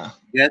una.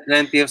 Get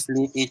plenty of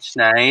sleep each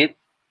night.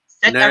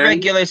 Set a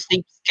regular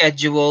sleep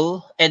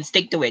schedule and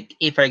stick to it.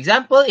 For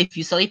example, if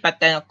you sleep at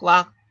 10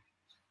 o'clock,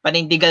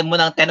 panindigan mo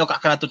ng 10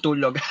 o'clock ka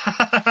natutulog.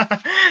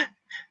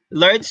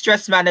 Learn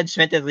stress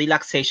management and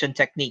relaxation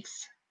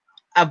techniques.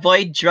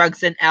 Avoid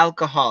drugs and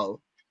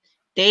alcohol.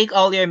 Take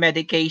all your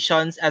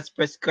medications as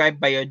prescribed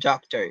by your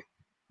doctor.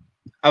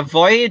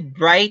 Avoid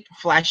bright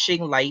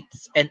flashing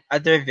lights and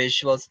other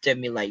visual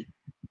stimuli.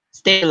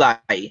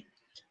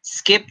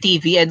 Skip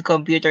TV and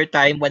computer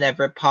time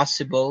whenever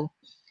possible.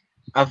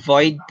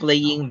 Avoid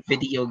playing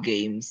video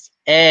games.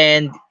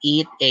 And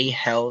eat a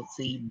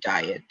healthy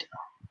diet.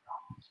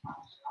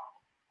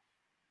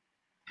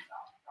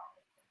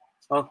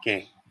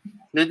 Okay.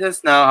 Let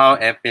us now how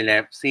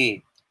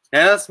epilepsy.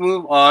 Let us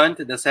move on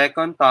to the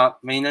second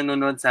talk. May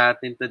nanonood sa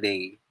atin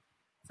today.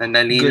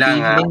 Sandali Good lang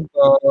evening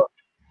po.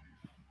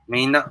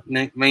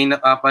 May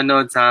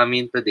nakapanood sa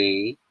amin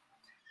today.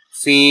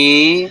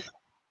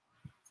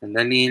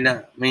 Sandali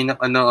lang. May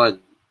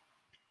nakanood.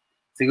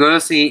 Siguro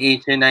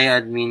si HNI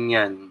admin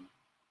yan.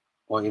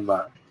 O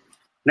iba.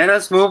 Let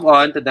us move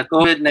on to the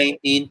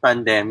COVID-19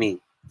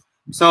 pandemic.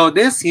 So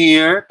this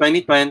year,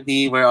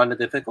 2020, we're on a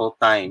difficult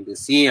time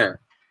this year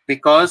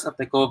because of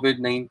the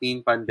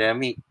COVID-19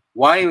 pandemic.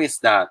 Why is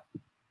that?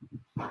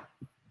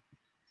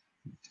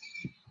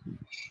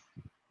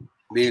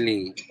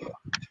 Billy.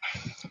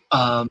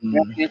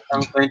 Bakit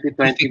ang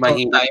 2020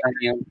 mahirap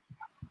yung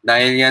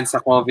dahil yan sa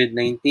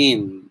COVID-19?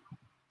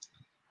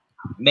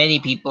 Many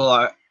people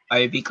are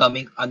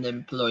becoming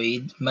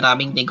unemployed.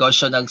 Maraming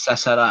negosyo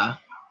nagsasara.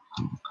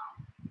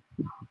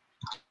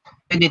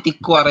 Community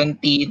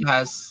quarantine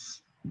has,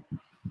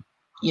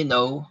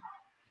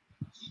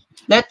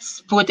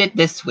 let's put it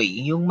this way.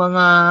 Yung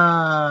mga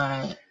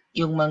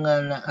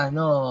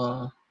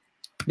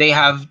they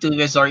have to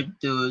resort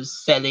to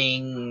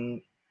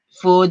selling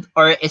food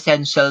or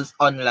essentials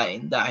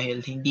online dahil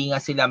hindi nga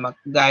sila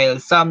dahil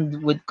some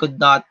could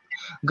not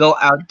go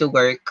out to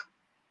work.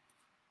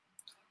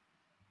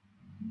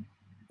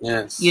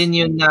 Yes. Yun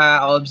yung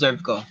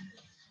na-observe ko.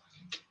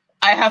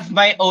 I have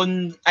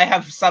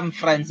some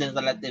friends and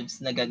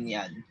relatives na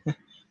ganyan.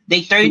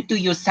 They turn to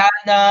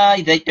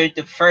Yusana, they turn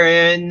to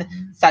Fern,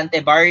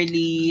 Sante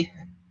Barley.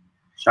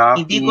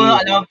 Shopee. Hindi ko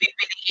alam ang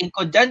pipiliin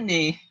ko dyan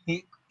eh.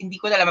 Hindi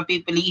ko na alam ang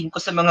pipiliin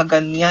ko sa mga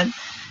ganyan.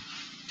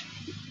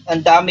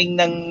 Ang daming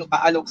nang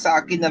aalok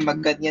sa akin na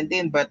magganyan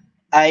din, but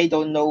I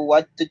don't know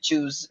what to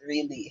choose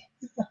really.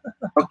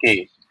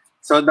 Okay.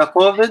 So the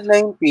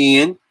COVID-19,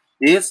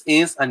 this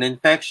is an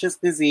infectious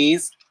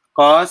disease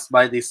caused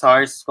by the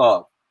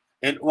SARS-CoV.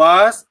 It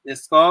was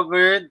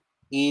discovered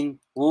in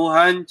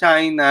Wuhan,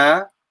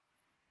 China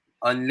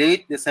on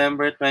late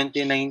December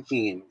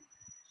 2019.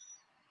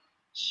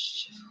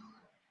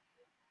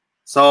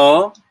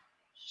 So,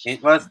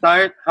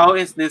 how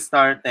is this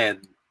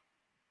started?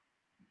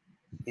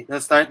 It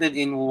was started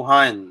in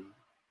Wuhan,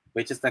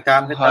 which is the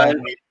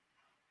capital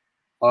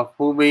of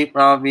Hubei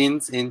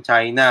province in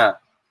China.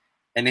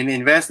 And an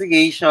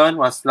investigation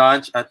was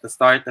launched at the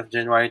start of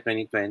January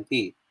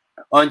 2020.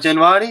 On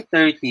January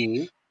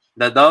 30,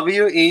 the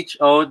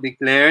WHO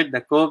declared the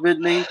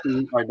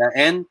COVID-19 or the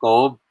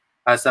nCoV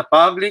as a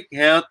public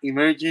health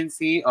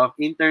emergency of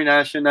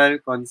international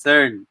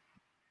concern.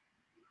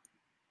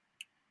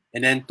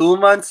 And then 2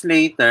 months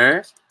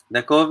later,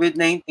 the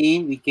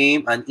COVID-19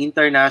 became an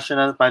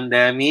international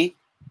pandemic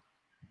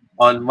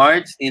on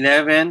March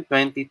 11,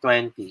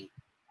 2020.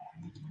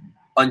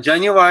 On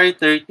January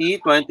 30,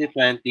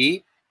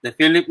 2020, the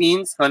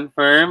Philippines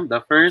confirmed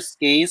the first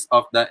case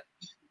of the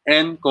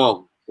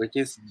nCoV, which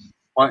is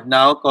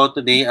now called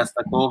today as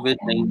the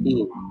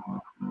COVID-19.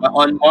 But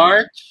on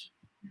March,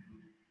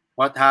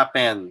 what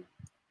happened?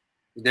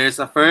 There's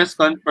a first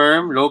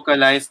confirmed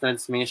localized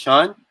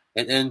transmission.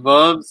 It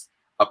involves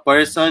a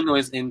person who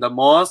is in the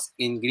mosque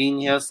in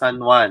Green Hills,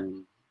 San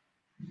Juan.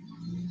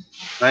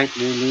 Right,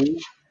 Lily?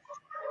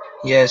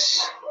 Yes.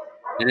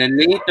 And then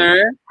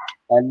later,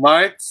 on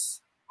March,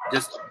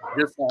 just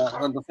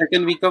on the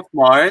second week of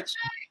March,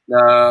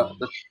 the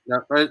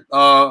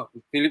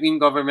Philippine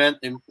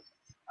government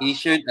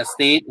issued a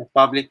state of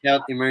public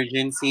health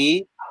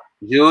emergency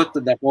due to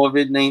the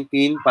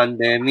COVID-19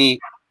 pandemic.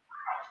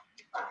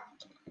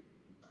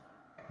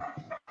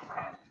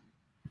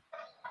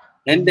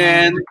 And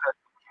then,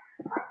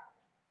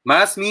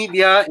 mass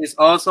media is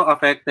also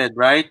affected,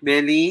 right,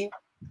 Belly?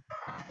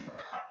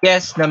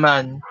 Yes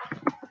naman.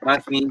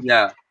 Mass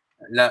media.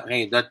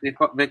 Okay,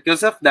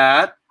 because of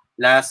that,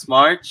 last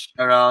March,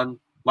 around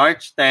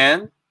March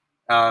 10,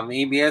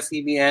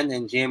 ABS-CBN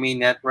and GMA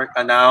Network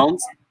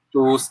announced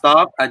to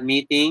stop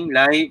admitting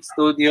live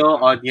studio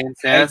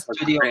audiences for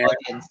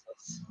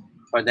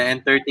the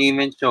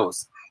entertainment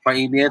shows. For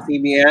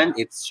ABS-CBN,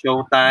 it's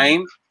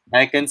Showtime,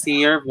 I Can See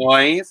Your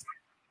Voice,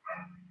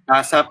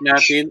 Asap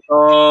Natin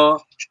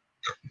To,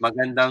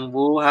 Magandang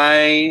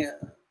Buhay,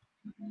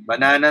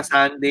 Banana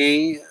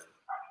Sunday,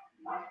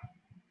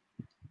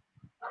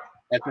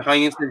 at saka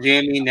yung sa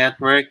GMA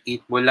Network,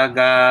 Eat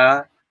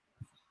Bulaga,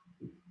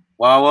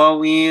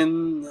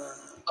 Wawawin,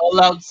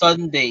 All Out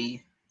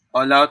Sunday.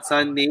 All Out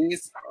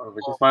Sundays,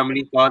 which is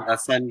formerly called a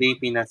Sunday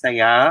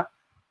Pinasaya.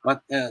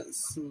 What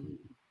else?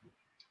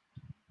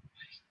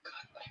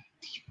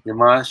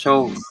 Yung mga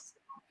shows.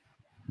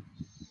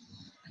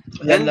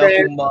 And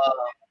then,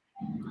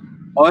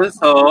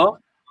 also,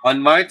 on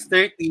March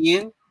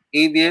 13,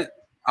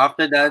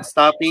 after that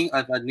stopping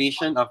of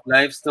admission of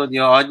live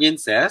studio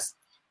audiences,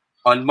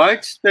 on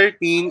March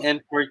 13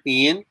 and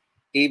 14,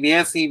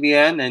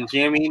 ABS-CBN and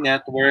GMA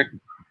Network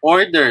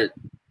ordered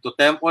to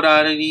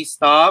temporarily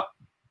stop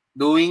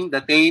doing the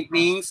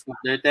tapings of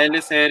their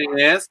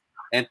teleseries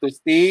and to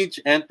stage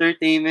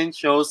entertainment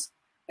shows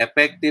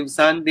effective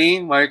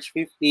Sunday, March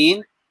 15,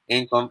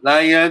 in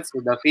compliance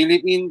with the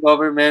Philippine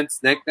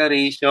government's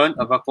declaration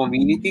of a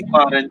community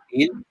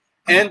quarantine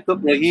and to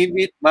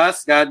prohibit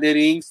mass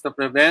gatherings to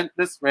prevent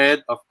the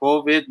spread of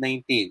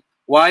COVID-19.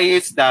 Why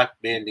is that,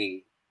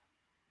 Belly?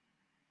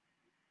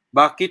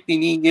 Bakit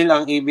tinigil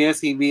ang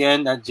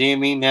ABS-CBN at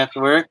GMA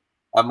Network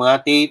ang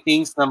mga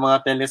tapings ng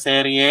mga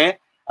teleserye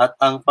at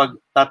ang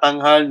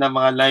pagtatanghal ng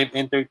mga live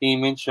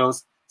entertainment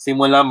shows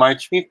simula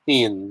March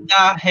 15?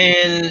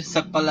 Dahil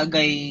sa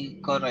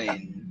palagay ko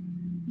rin,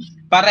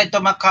 para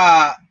ito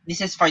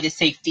this is for the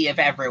safety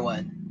of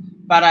everyone.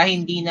 Para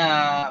hindi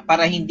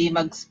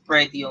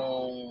mag-spread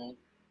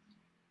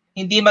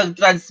hindi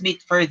mag-transmit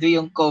further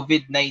yung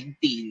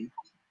COVID-19.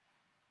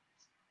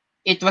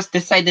 It was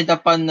decided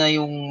upon na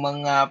yung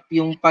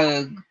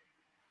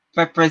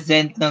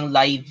pag-represent ng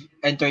live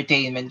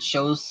entertainment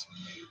shows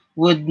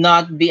would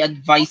not be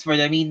advised for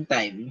the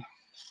meantime.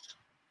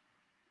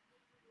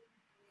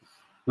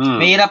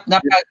 Mahirap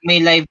na pag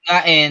may live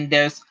na and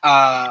there's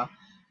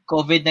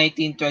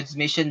COVID-19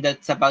 transmission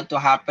that's about to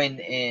happen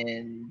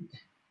and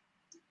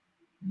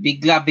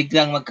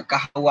biglang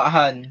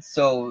magkakahawahan.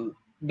 So,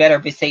 better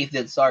be safe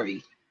than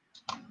sorry.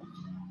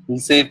 Be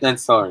safe than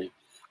sorry.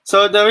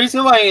 So, the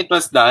reason why it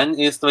was done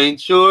is to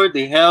ensure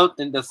the health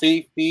and the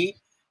safety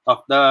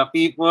of the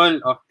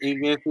people of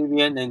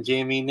ABS-CBN and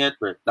GMA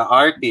Network, the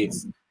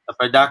artists, the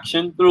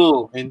production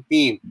crew and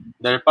team,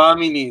 their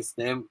families,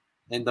 them,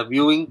 and the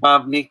viewing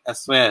public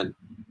as well.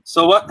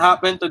 So what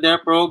happened to their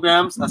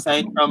programs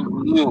aside from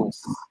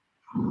news?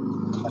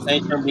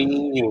 Aside from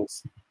bringing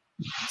news?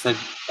 So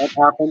what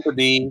happened to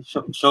the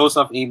shows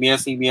of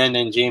ABS-CBN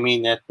and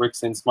GMA Network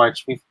since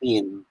March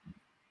 15?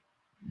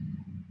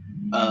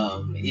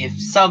 If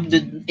some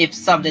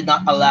did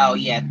not allow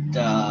yet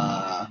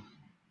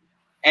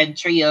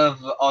entry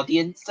of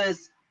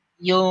audiences,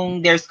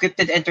 yung their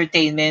scripted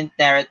entertainment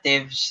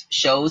narrative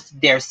shows,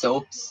 their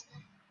soaps,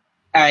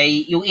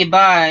 ay yung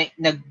iba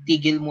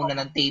nagtigil muna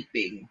ng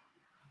taping.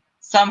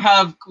 Some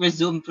have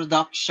resumed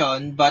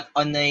production but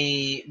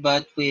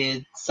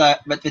with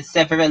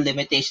several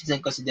limitations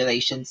and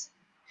considerations.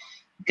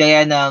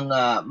 Gaya ng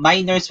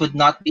minors would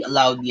not be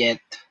allowed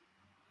yet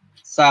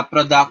sa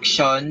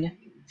production.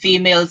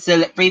 Female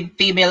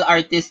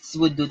artists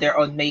would do their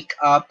own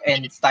makeup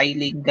and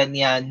styling,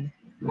 ganyan.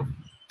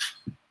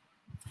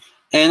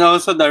 And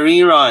also the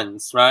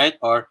reruns, right?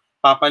 Or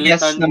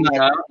papalitan Yes naman.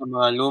 nila ang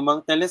mga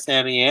lumang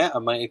teleserye,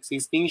 ang mga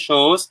existing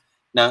shows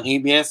ng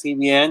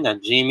ABS-CBN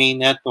at GMA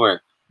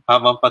Network.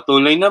 Habang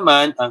patuloy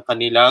naman ang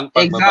kanilang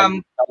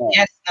pagbabalik.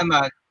 Yes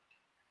naman.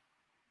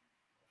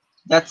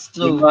 That's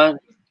true.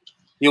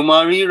 Yung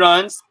mga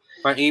reruns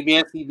for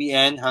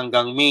ABS-CBN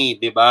hanggang May,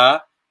 di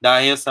ba?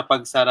 Dahil sa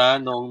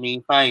pagsara noong May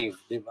 5,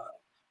 di ba?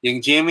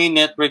 Yung GMA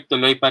Network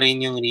tuloy pa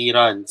rin yung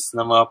reruns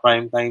ng mga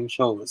primetime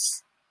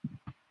shows.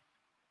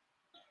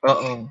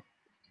 Oo.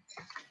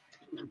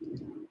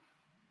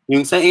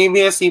 Yung sa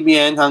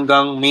ABS-CBN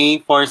hanggang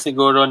May 4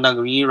 siguro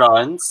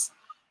nag-reruns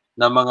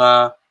ng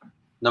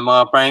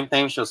mga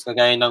primetime shows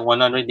kagaya ng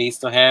 100 Days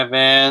to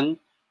Heaven,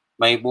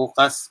 May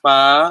Bukas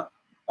Pa,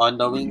 On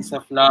the Wings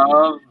of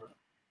Love,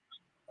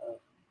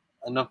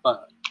 ano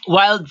pa?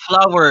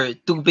 Wildflower,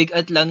 Tubig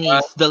at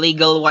Langis, The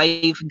Legal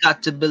Wife, Got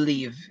to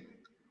Believe.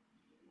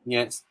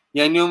 Yes.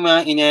 Yan yung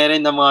mga inere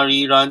ng mga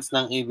reruns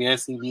ng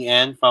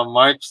ABS-CBN from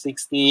March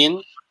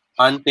 16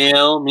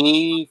 until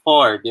May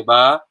 4, di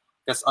ba?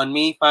 Kasi on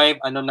May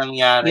 5, ano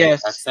nangyari? Yes.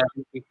 At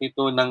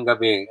 7:52 ng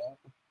gabi.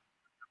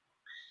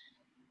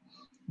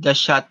 The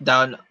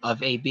shutdown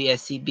of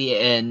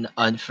ABS-CBN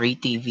on free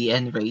TV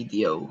and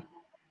radio.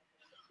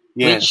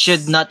 Yes. Which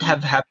should not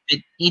have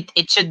happened.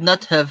 It should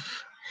not have.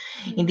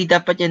 Hindi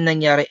dapat yan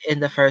nangyari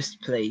in the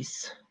first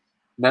place.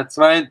 That's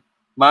why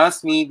mass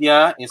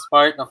media is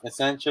part of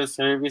essential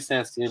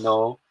services, you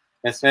know,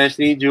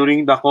 especially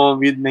during the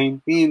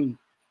COVID-19.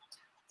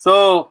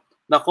 So,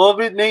 the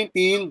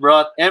COVID-19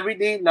 brought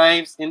everyday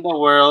lives in the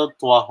world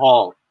to a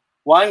halt.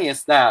 Why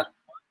is that?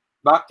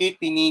 Bakit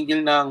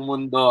tinigil na ang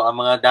mundo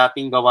ang mga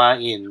dating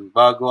gawain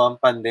bago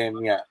ang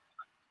pandemya?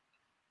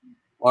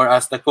 Or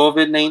as the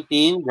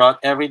COVID-19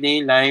 brought everyday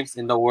lives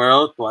in the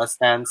world to a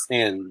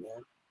standstill?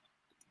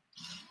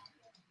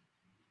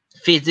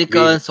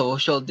 Physical and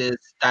social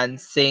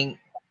distancing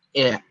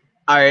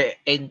are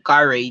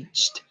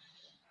encouraged.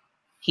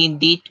 We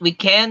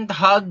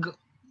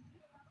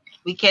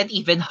can't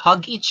even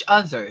hug each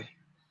other.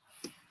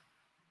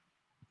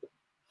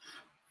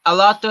 A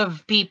lot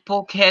of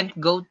people can't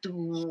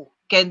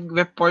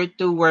report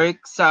to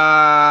work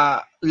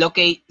sa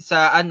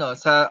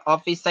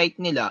office site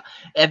nila.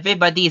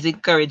 Everybody is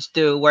encouraged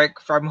to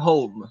work from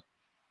home.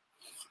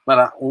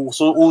 Para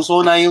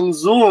uso na yung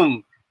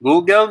Zoom,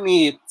 Google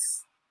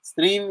Meets,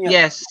 StreamYard.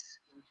 Yes.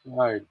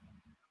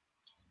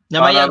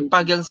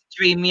 Namayagpag yung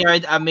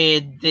StreamYard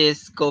amid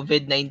this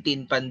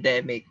COVID-19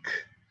 pandemic.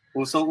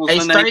 I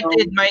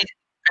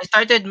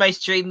started my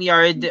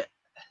StreamYard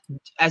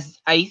as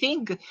I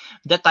think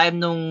the time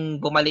nung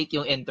bumalik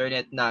yung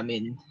internet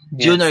namin,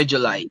 June or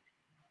July.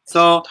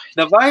 So,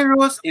 the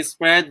virus is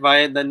spread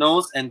via the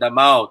nose and the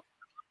mouth.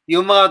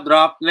 Yung mga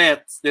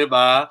droplets, 'di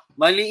ba?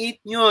 Maliit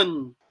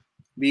 'yun,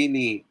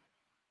 Billy.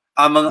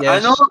 Ano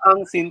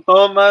ang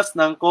sintomas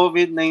ng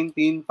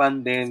COVID-19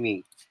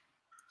 pandemic?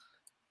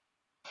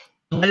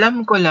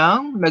 Alam ko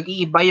lang,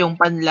 nag-iiba yung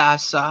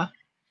panlasa.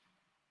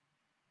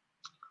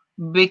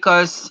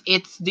 Because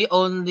it's the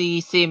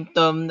only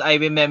symptom I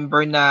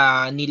remember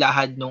na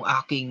nilahad nung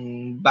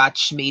aking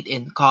batchmate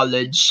in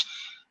college.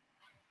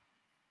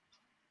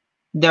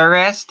 The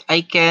rest,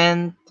 I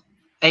can't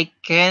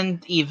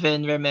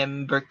even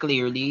remember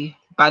clearly.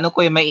 Paano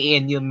ko yung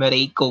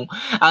mai-enumerate kung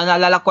ang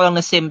naalala ko lang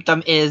na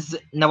symptom is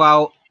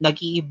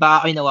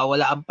nag-iiba ay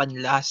nawawala ang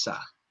panlasa.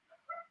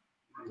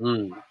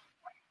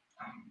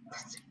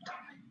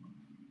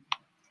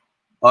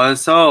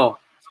 Also,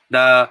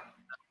 the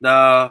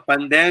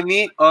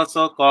pandemic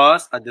also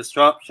caused a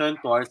disruption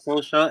to our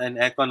social and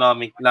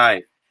economic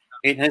life.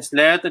 It has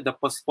led to the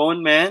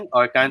postponement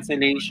or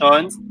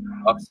cancellations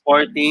of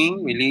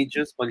sporting,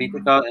 religious,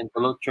 political, and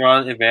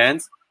cultural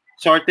events,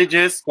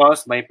 shortages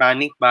caused by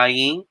panic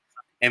buying,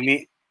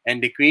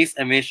 and decreased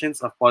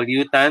emissions of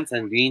pollutants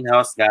and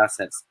greenhouse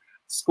gases.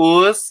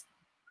 Schools,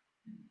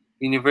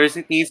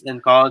 universities, and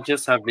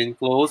colleges have been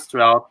closed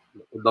throughout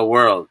the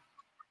world.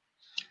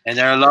 And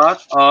there are a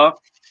lot of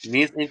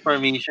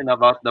misinformation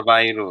about the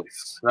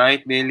virus. Right,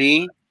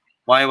 Billy?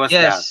 Why was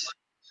that? Yes.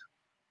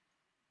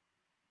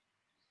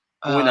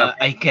 Una,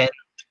 I can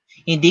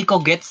hindi ko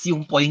gets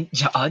yung point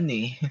dyan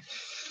eh.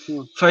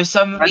 hmm, For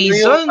some ano yung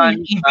reason,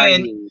 panic even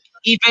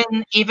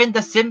buying? even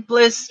the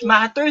simplest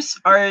matters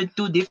are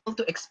too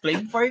difficult to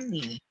explain for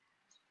me.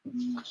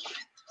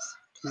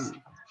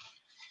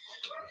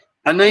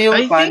 Ano yung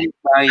I think panic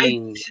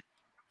buying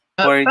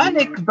for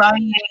panic you?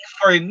 buying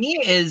for me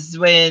is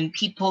when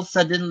people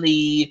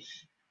suddenly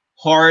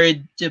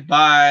hoard to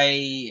buy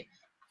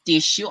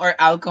tissue or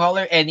alcohol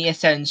or any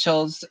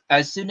essentials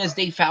as soon as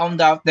they found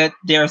out that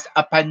there's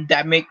a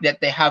pandemic that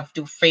they have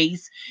to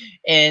face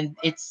and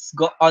it's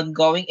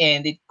ongoing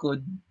and it could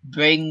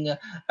bring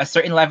a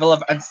certain level of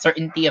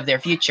uncertainty of their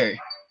future.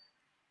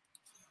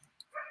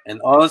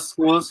 And all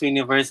schools,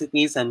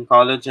 universities, and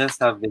colleges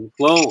have been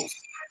closed.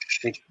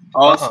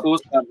 All Uh-huh.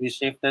 schools have been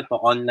shifted to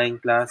online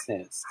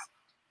classes.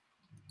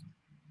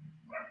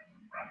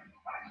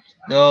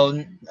 No,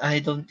 I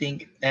don't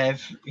think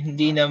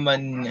hindi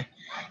naman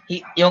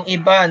yung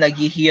iba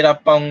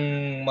naghihirap pang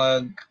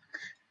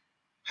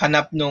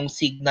maghanap nung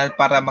signal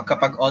para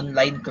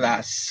makapag-online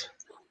class.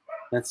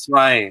 That's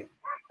why,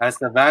 as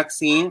the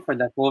vaccine for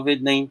the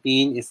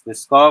COVID-19 is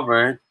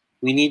discovered,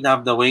 we need to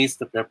have the ways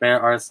to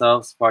prepare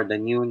ourselves for the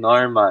new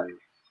normal.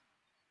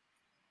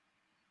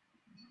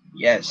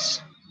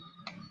 Yes.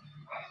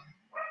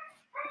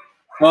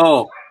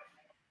 So,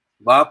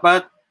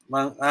 dapat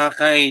mga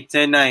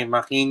kay-Chenay,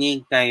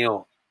 makinig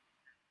kayo.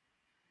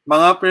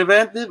 Mga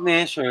preventive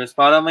measures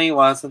para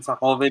maiwasan sa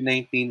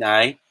COVID-19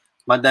 ay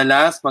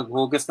madalas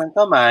maghugas ng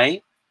kamay,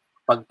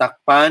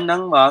 pagtakpan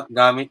ng mouth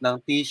gamit ng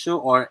tissue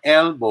or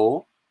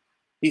elbow,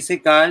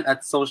 physical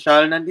at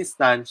social na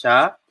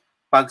distansya,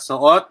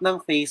 pagsuot ng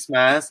face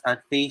mask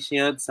at face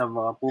shield sa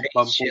mga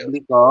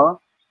pampubliko,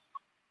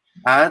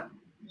 at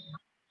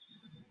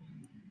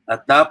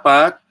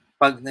dapat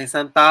pag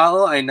isang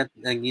tao ay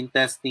naging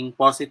testing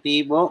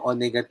positibo o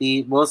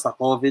negatibo sa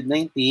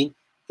COVID-19,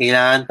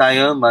 kailangan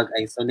tayo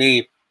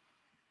mag-isolate.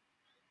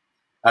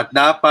 At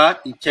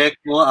dapat i-check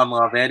mo ang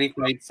mga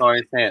verified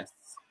sources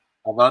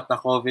about the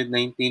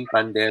COVID-19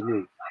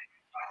 pandemic.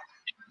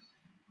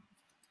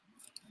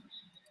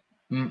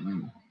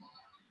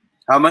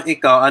 Haman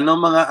ikaw,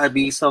 anong mga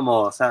abiso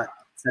mo sa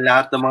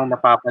lahat ng mga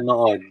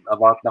napapanood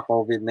about the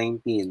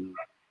COVID-19?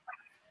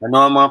 Ano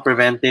ang mga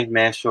preventive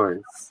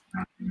measures?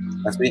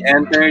 As we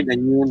enter the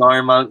new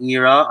normal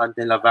era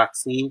until a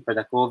vaccine for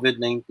the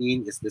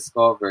COVID-19 is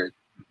discovered.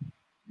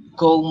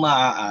 Kung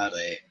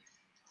maaari,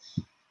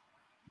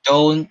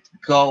 don't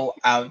go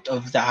out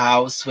of the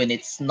house when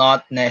it's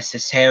not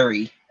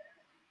necessary.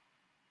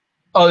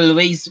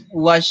 Always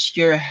wash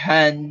your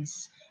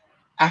hands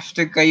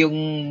after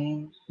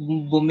kayong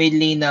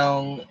bumili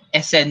ng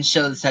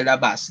essential sa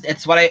labas.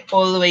 That's what I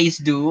always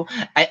do.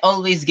 I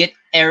always get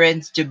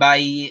errands to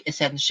buy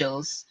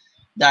essentials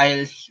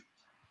dahil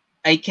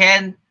I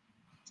can't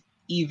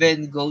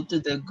even go to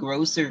the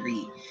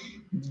grocery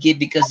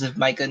because of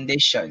my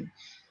condition.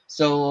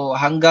 So,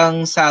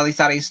 hanggang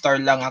sari-sari store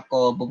lang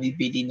ako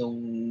bumibili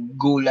ng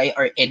gulay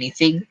or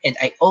anything and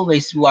I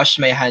always wash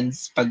my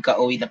hands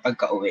pagka-uwi na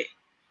pagka-uwi.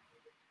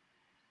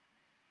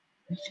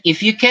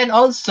 If you can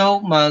also,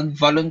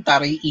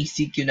 mag-voluntary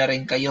ECQ na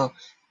rin kayo.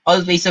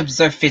 Always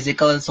observe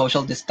physical and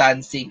social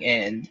distancing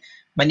and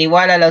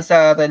maniwala lang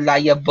sa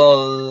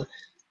reliable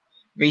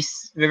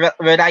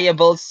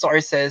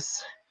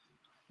sources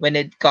when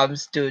it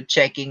comes to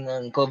checking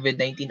ang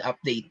COVID-19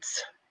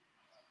 updates.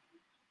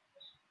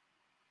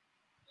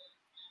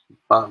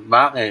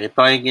 Bakit? Ito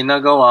ay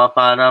ginagawa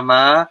para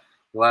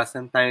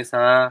maiwasan tayo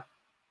sa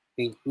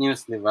fake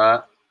news, di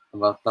ba?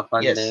 About the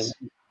pandemic.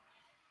 Yes.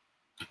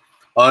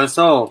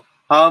 Also,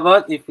 how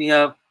about if we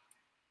have,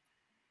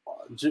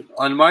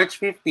 on March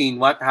 15,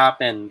 what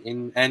happened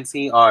in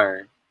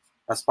NCR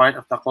as part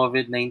of the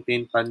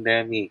COVID-19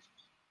 pandemic?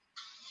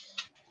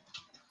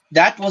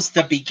 That was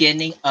the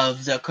beginning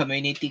of the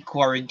community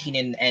quarantine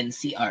in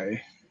NCR.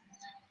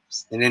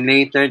 And then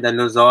later, the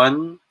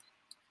Luzon.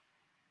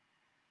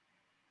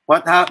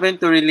 What happened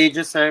to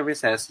religious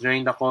services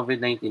during the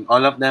COVID-19?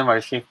 All of them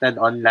are shifted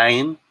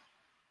online.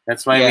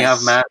 That's why we have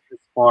masses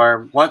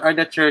for, what are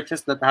the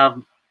churches that have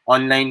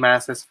online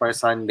masses for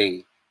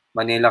Sunday?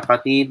 Manila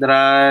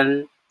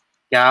Cathedral,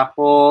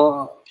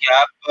 Quiapo.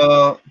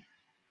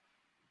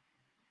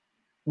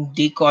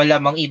 Hindi ko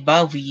alam ang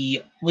iba.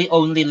 We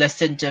only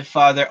listen to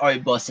Father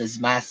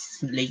Orbos's mass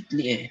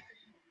lately eh.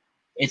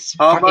 It's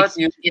not my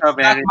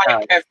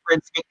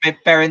preference, but my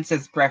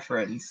parents'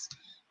 preference.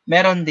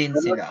 Meron din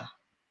sila.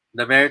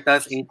 The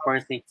Veritas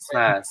 846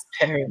 Mass.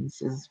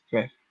 Parents'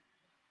 preference.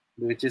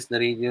 Which is the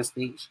radio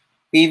station.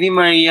 TV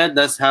Maria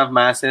does have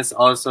masses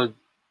also,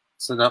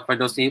 so that for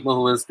those people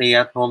who will stay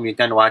at home, you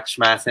can watch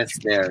masses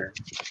there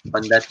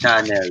on that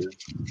channel.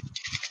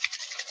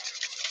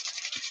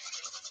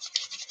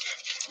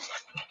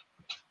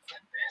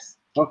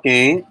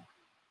 Okay.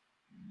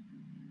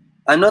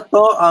 Ano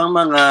to ang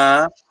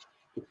mga,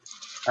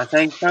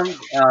 aside from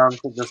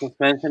the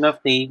suspension of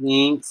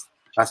takings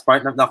as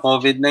part of the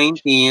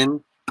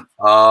COVID-19,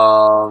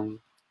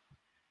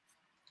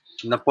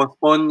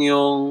 na-postpone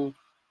yung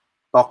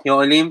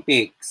Tokyo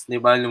Olympics, di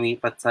ba?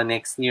 Lumipat sa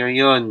next year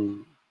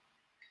yun.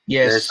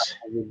 There's Yes.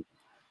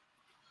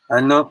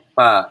 ano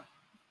pa?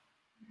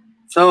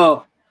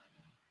 So,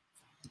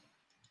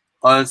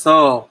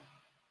 also,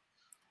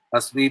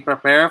 as we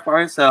prepare for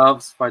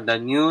ourselves for the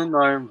new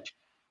norm,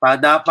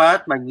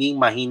 dapat maging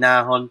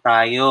mahinahon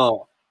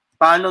tayo.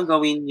 Paano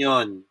gawin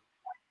yun?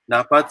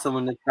 Dapat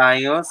sumunod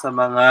tayo sa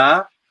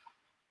mga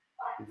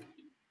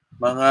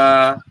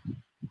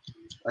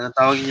ano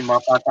tawag yung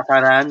mga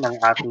patakaran ng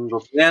ating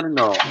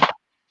gobyerno.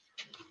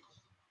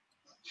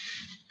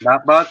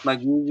 Dapat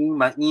magiging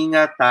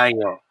maingat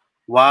tayo.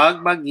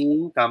 Huwag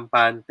maging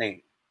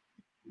kampante.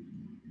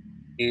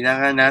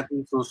 Kailangan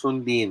natin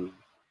susundin.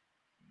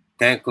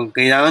 Kaya kung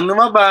kailangan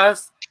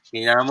lumabas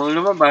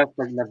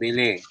pag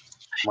nabili.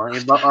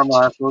 Mga iba pa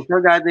mga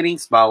social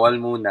gatherings, bawal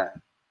muna.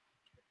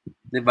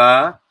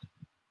 Diba?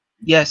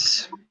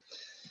 Yes.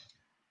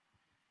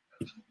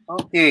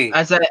 Okay.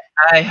 As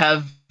I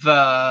have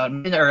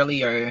mentioned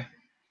earlier,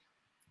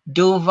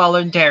 do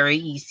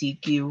voluntary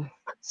ECQ.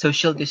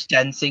 Social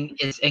distancing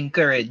is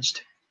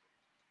encouraged.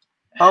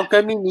 How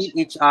can we meet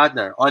each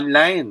other?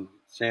 Online.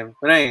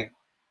 Siyempre.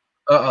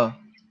 Oo.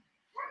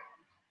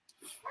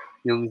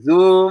 Yung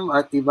Zoom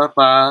at iba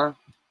pa.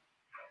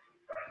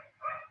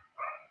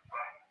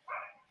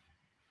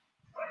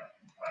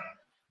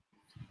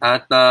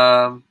 At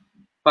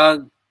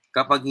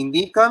kapag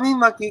hindi kami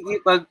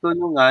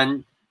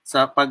makikipagtulungan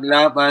sa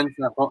laban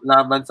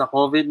sa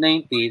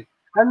COVID-19,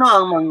 ano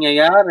ang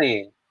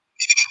mangyayari?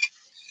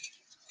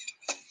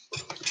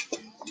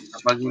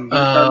 Kapag hindi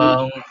kami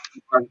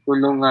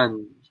makikipagtulungan.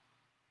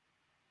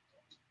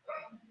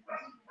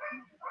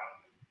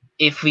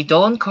 If we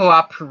don't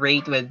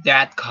cooperate with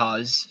that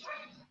cause,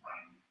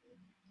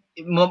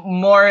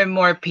 more and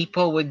more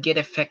people would get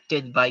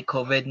affected by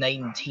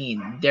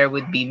COVID-19. There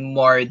would be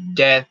more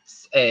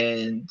deaths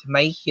and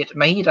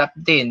mahirap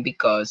din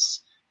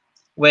because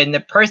when a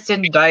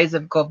person dies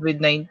of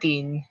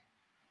COVID-19,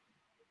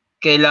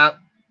 it's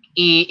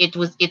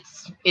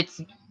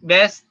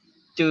best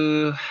to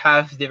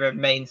have the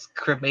remains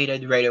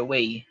cremated right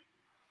away.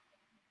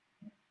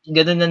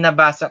 Ganun na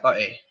nabasa ko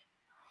eh.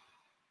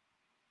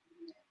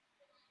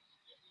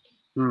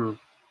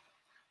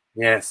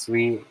 Yes,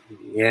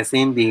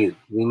 indeed.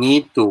 We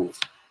need to.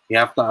 We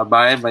have to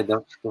abide by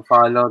to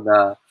follow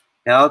the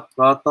health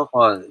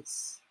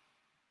protocols.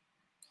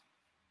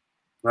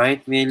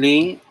 Right,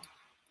 Willie?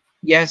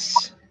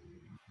 Yes.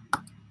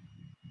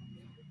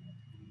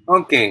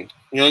 Okay.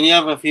 We only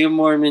have a few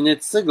more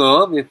minutes to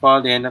go before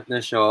the end of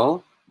the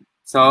show.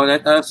 So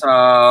let us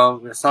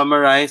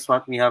summarize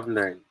what we have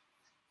learned.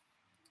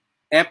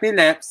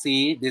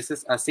 Epilepsy, this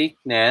is a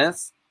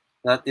sickness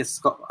that is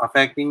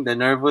affecting the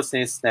nervous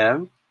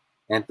system.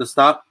 And to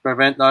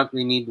prevent that,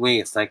 we need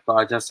ways like to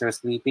adjust your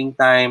sleeping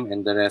time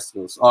and the rest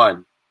goes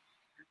on.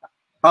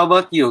 How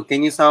about you?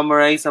 Can you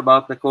summarize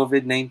about the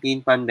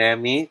COVID-19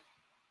 pandemic?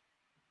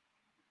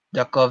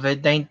 The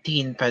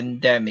COVID-19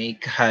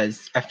 pandemic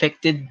has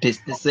affected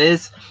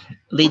businesses,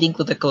 leading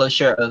to the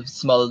closure of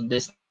small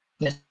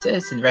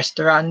businesses and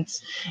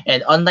restaurants,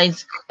 and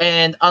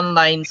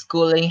online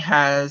schooling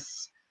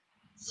has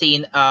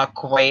seen a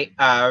quite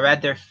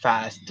rather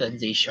fast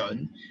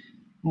transition.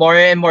 More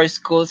and more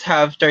schools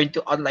have turned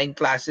to online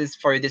classes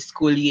for the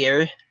school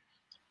year,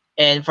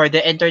 and for the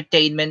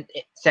entertainment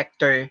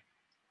sector,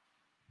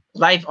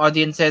 live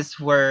audiences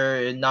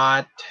were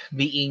not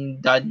being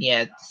done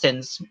yet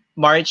since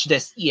March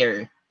this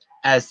year,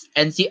 as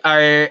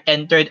NCR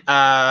entered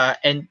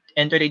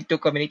into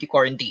community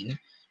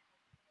quarantine.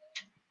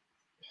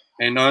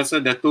 And also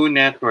the two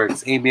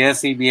networks,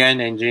 ABS-CBN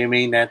and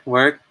GMA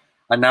Network,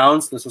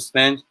 announced the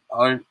suspension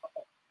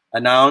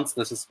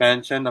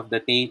of the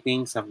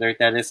tapings of their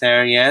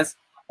teleseries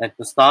and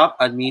to stop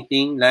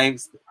admitting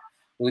live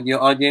studio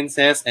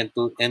audiences and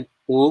to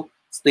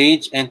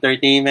stage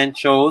entertainment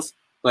shows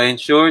to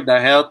ensure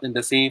the health and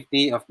the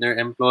safety of their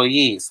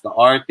employees, the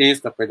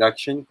artists, the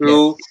production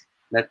crew,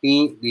 Yes.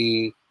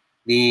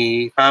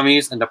 the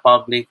families, and the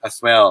public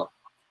as well.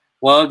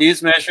 While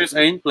these measures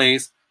are in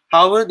place,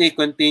 how will they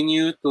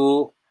continue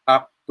to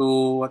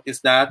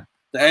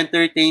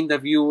entertain the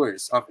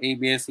viewers of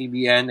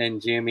ABS-CBN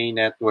and GMA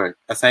Network,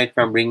 aside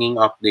from bringing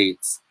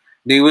updates?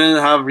 They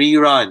will have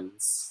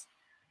reruns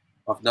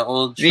of the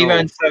old shows.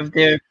 Reruns of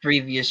their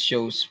previous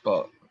shows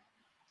po.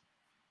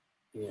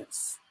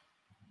 Yes.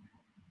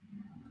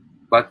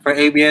 But for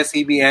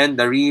ABS-CBN,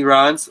 the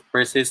reruns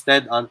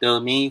persisted until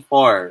May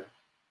 4.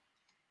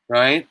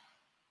 Right?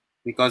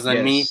 Because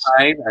on May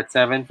 5 at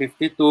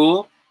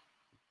 7:52,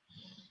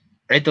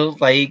 I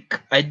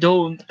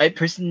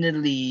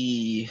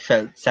personally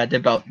felt sad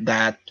about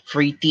that.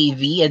 Free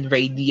TV and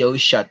radio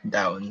shut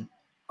down.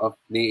 Of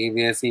the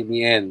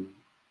ABS-CBN.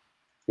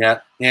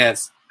 Yeah,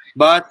 yes.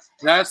 But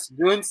last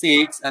June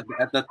 6, at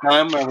the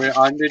time when we're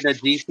under the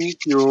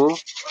GCQ,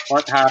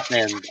 what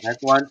happened at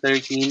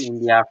 1:13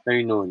 in the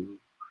afternoon?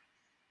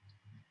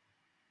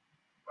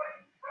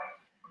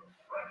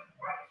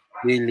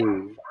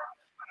 Really?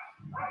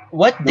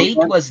 What date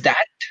was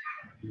that?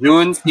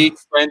 June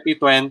 6,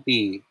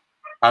 2020.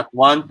 at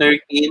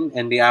 1:13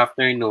 in the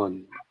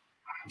afternoon.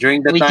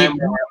 During the time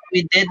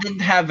We didn't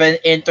have an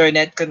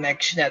internet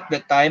connection at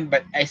the time,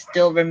 but I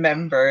still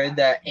remember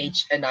the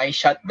HNI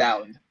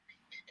shutdown.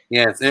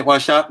 yes, it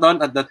was shut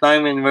down at the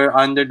time when we're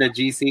under the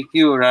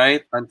GCQ,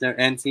 right? Until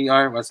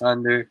NCR was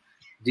under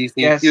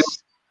GCQ.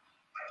 Yes.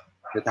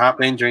 That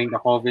happened during the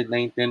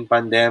COVID-19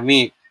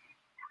 pandemic.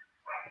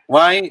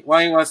 Why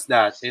was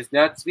that?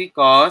 That's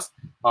because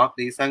of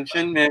the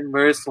sanctioned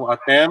members who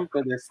attempt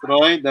to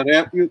destroy the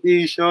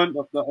reputation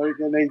of the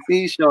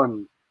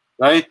organization.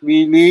 Right,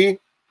 Willie?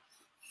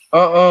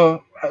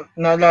 Oo,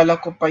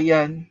 naalala ko pa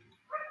yan.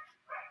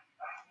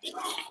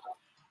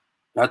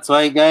 That's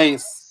why,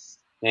 guys.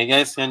 Okay,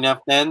 guys, we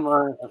have 10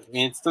 more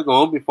minutes to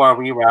go before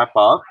we wrap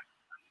up.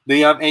 Do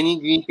you have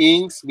any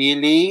greetings,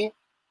 Billy?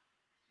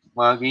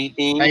 Mga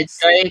greetings? I'd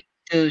like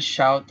to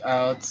shout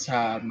out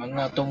sa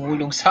mga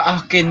tumulong sa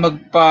akin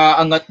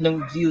magpaangat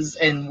ng views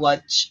and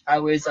watch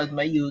hours on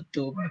my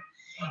YouTube.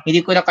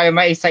 Hindi ko na kayo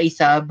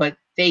maisa-isa, but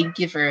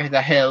thank you for the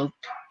help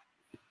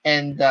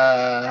and the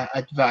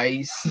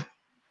advice.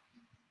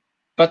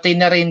 Pati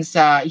na rin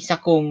sa isa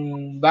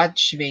kong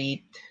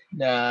batchmate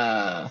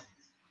na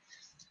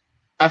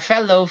a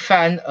fellow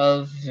fan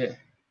of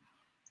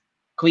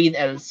Queen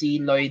LC,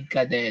 Lloyd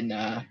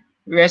Cadena.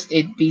 Rest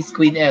in peace,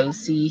 Queen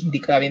LC. Hindi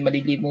ka namin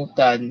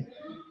malilimutan.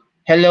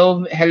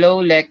 Hello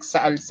Lex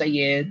sa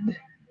Al-Sayed.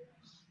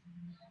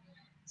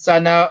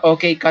 Sana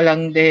okay ka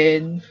lang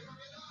din.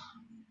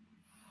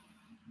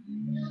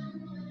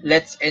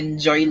 Let's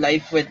enjoy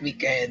life when we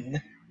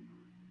can.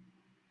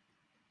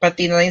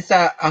 Pati na rin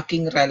sa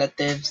aking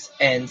relatives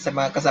and sa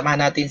mga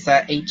kasamahan natin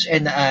sa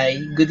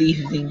HNI. Good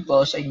evening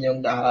po sa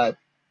inyong lahat.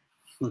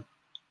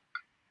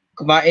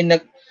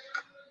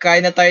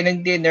 Kain na tayo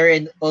ng dinner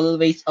and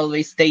always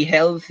stay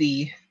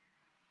healthy.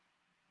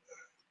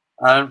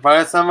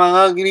 Para sa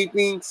mga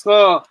greetings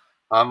ko,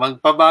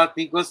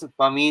 magpabati ko sa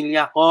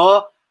pamilya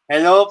ko.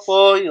 Hello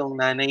po, yung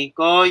nanay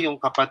ko, yung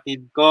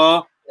kapatid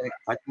ko,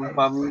 at yung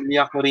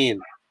pamilya ko rin.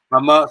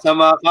 Sa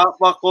mga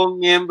kapwa kong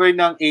member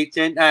ng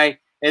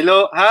HNI,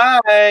 hello,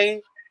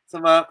 hi! Sa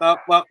mga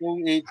kapwa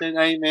kong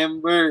HNI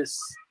members.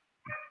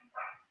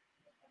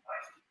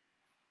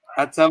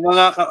 At sa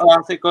mga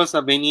kaklase ko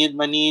sa Benid,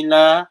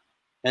 Manila,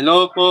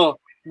 hello po.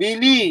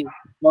 Billy,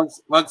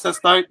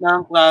 magsa-start na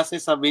ang klase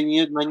sa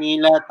Benid,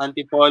 Manila at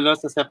Antipolo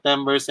sa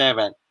September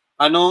 7.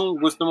 Anong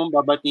gusto mong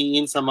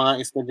babatiin sa mga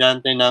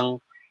estudyante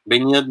ng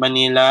Benid,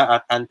 Manila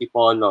at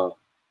Antipolo?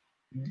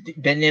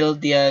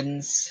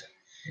 Benildians,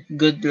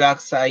 good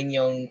luck sa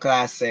inyong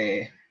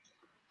klase.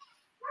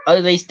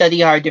 Always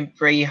study hard and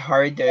pray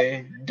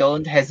harder.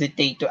 Don't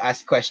hesitate to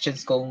ask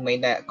questions kung may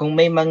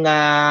mga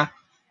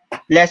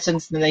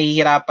lessons na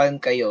nahihirapan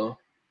kayo.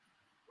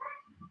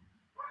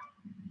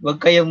 Huwag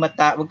kayong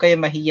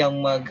mahiyang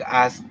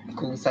mag-ask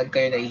kung saan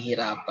kayo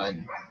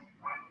nahihirapan.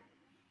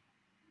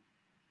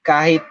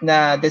 Kahit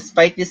na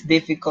despite this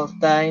difficult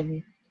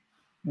time,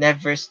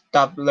 never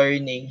stop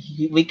learning.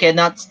 We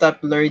cannot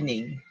stop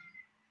learning.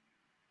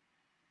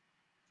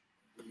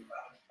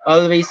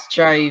 Always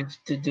strive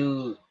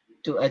to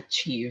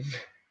achieve.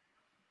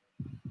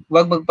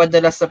 Huwag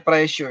magpadala sa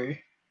pressure.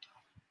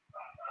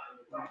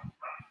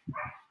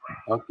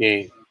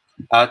 Okay.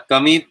 At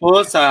kami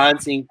po sa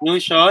Hans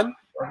Inclusion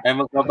ay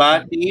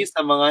magbabati sa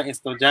mga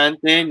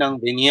estudyante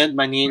ng Benid,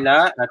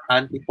 Manila at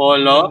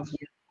Antipolo.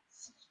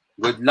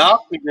 Good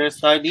luck with your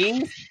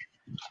studies.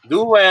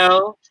 Do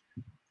well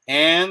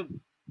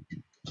and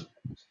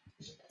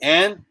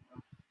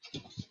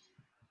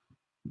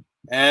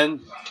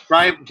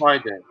strive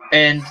harder.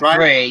 And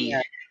pray.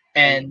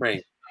 And pray,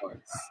 of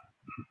course.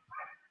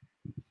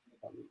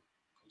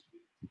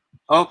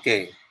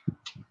 Okay.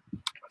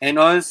 And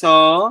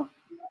also,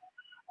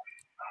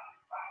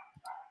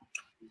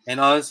 we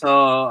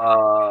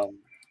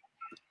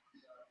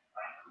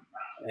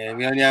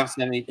only have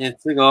some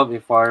minutes to go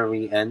before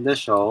we end the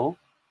show.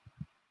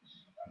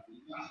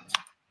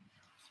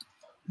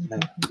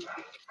 And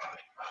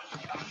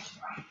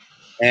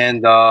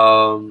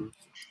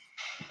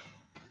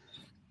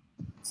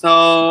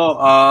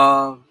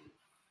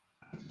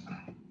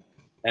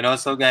and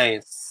also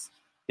guys,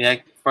 we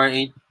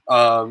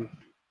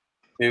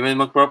will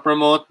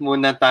magpo-promote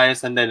muna tayo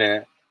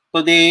sandali.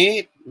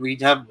 Today, we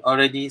have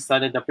already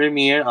started the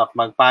premiere of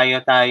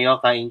Magpayo Tayo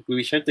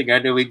Kainklusyon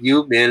together with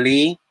you,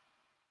 Billy.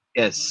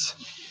 Yes.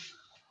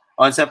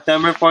 On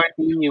September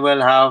 14, you will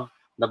have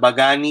the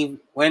Bagani.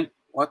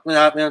 What will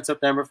happen on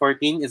September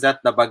 14 is that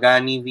the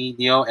Bagani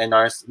video and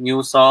our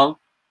new song,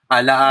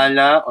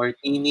 Alaala or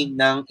Tinig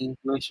ng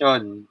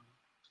Inklusyon.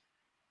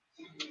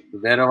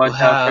 Pero watch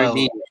out for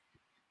this.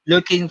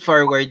 Looking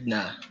forward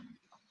na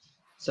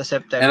sa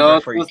September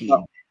 14.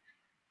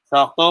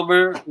 Sa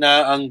October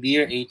na ang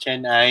Dear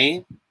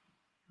HNI.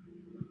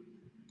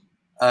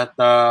 At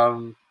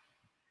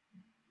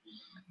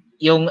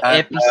yung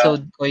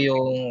episode ko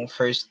yung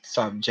first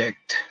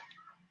subject.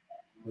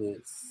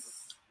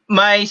 Yes.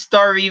 My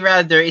story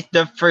rather is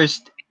the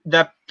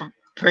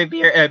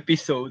premiere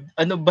episode.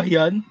 Ano ba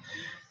yan?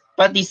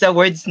 Pati sa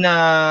words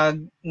na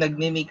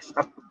nagmi-mix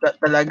up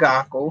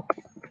talaga ako.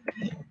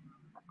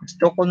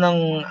 gusto ko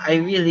ng,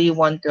 I really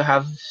want to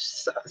have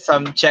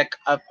some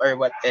check-up or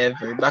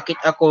whatever. Bakit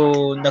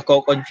ako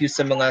nako-confuse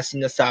sa mga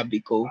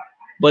sinasabi ko?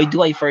 Boy,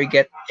 do I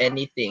forget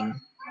anything?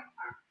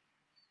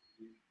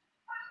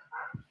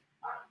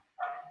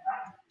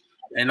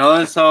 And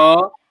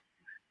also,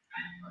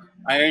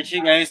 I urge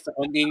you guys to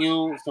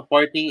continue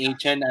supporting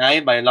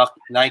HNI by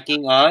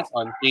liking us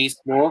on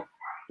Facebook,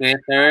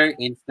 Twitter,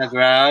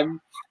 Instagram,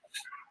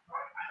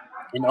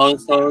 and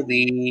also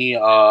we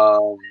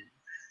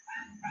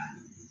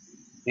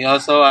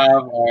also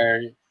have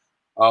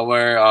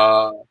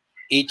our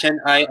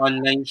HNI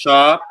online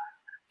shop,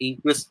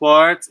 Inklu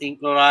Sports,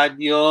 Inklu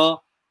Radio,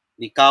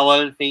 the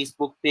Kawal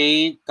Facebook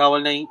page,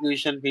 Kawal na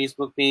Inclusion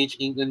Facebook page,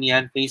 Inklu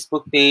Nihan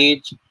Facebook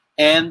page,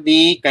 and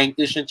the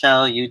Kainklusyon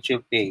channel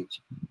YouTube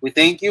page. We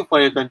thank you for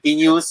your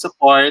continuous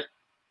support,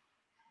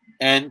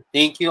 and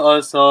thank you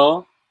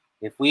also.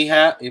 If we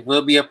have, it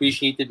will be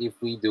appreciated if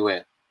we do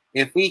it.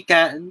 If we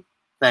can,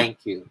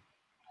 thank you.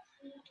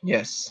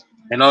 Yes.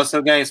 And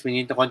also, guys, we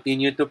need to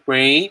continue to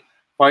pray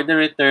for the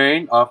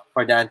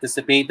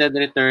anticipated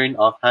return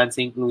of Hans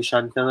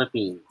Inclusion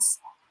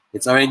Philippines.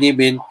 It's already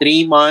been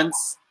 3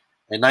 months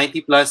and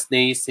 90 plus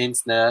days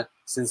since the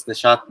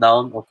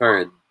shutdown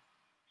occurred.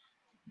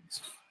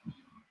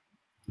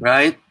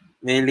 Right,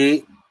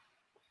 Nelly?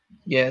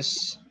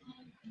 Yes.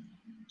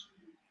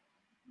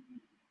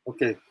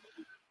 Okay.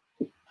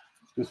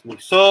 Excuse me.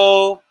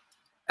 So,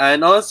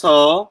 and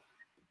also,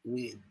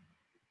 we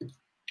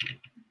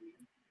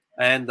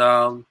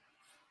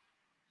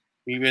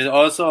will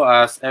also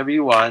ask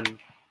everyone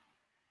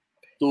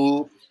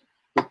to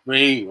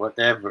pray,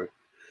 whatever.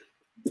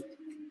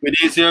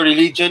 Whether it's your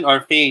religion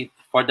or faith,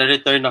 for the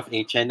return of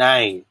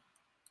HNI.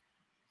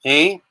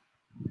 Okay?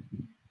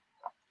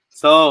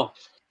 So,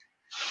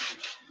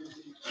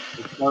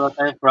 it's now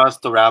time for us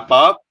to wrap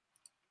up.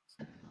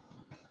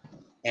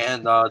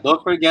 And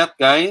don't forget,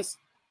 guys,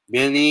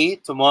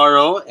 Billy,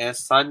 tomorrow is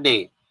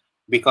Sunday.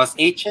 Because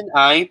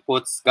HNI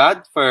puts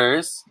God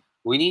first,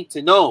 we need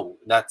to know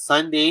that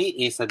Sunday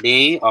is a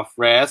day of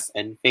rest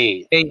and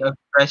faith. Day of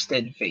rest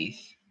and faith.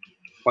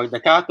 For the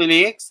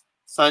Catholics,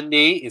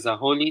 Sunday is a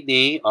holy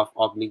day of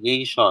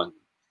obligation.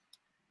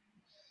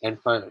 And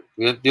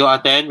we do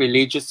attend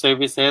religious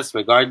services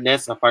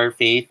regardless of our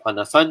faith on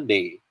a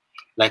Sunday.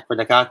 Like for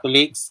the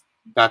Catholics,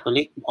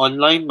 Catholic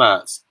online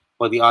Mass.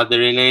 For the other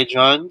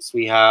religions,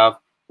 we have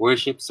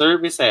worship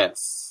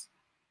services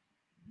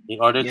in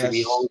order to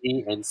be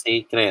holy and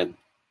sacred.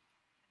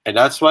 And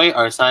that's why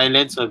our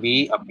silence will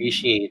be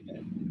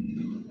appreciated.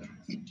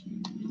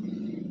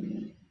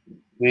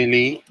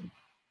 Really?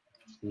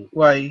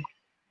 Why?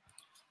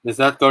 Is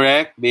that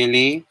correct,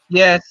 Billy?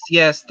 Yes,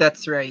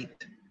 that's right.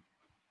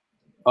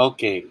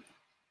 Okay.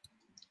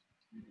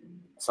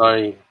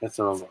 Sorry, that's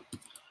wrong.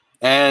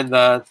 And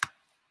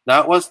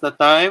that was the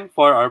time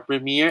for our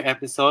premiere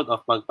episode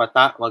of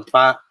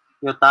Magpayo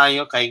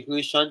Tayo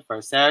Kainklusyon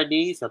for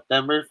Saturday,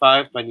 September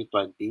 5,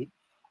 2020.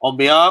 On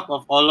behalf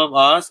of all of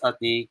us at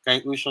the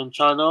Kainklusyon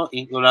channel,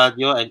 Inklu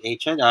Radio, and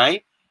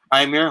HNI,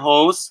 I'm your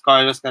host,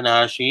 Carlos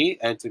Kanahashi,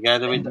 and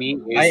together with me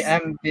is... I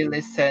am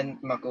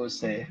Vincent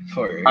Makose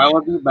I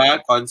will be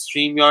back on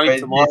StreamYard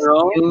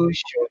tomorrow.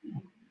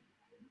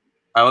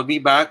 I will be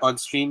back on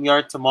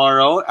StreamYard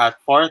tomorrow at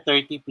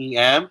 4:30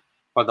 p.m.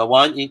 for the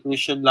One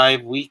Inclusion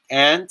Live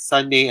Weekend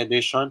Sunday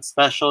Edition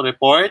Special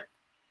Report.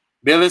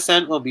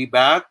 Vincent will be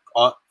back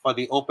for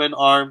the Open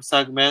Arm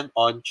segment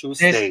on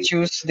Tuesday. This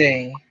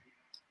Tuesday.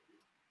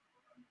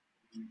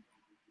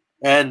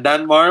 And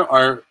Danmar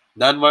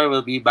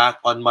will be back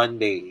on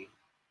Monday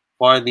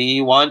for the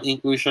One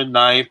Inclusion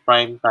Live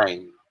Prime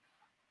Time.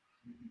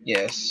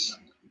 Yes.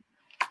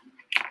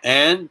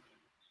 And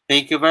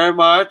thank you very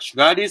much.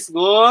 God is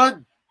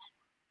good.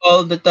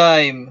 All the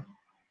time.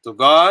 To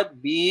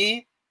God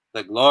be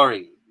the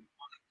glory.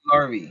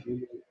 Glory.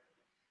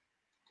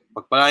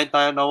 Pagpalain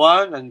tayo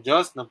nawa ng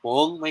Diyos na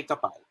poong may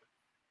kapal.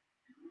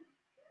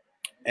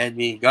 And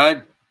may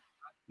God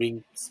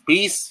bring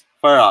peace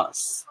for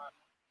us.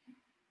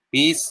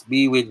 Peace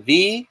be with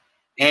thee,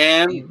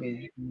 and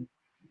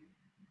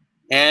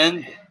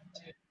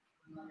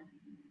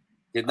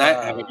good night.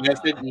 Have a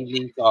blessed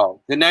evening to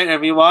all. Good night,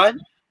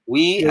 everyone.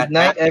 Good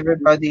night,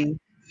 everybody.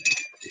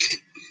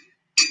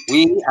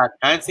 We at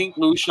Hans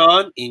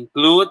Inclusion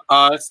include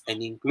us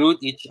and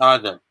include each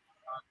other.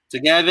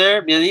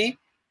 Together,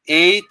 Billy,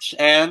 H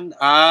and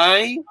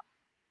I.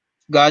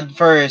 God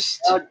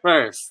first. God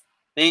first.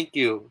 Thank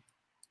you.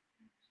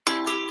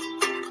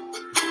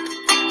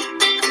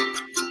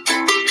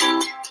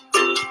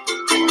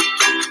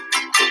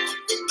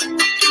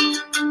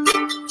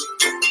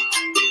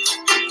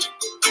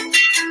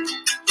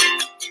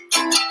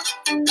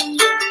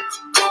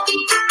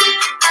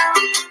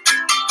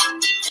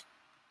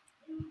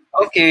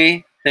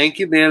 Okay. Thank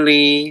you,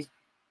 Billy.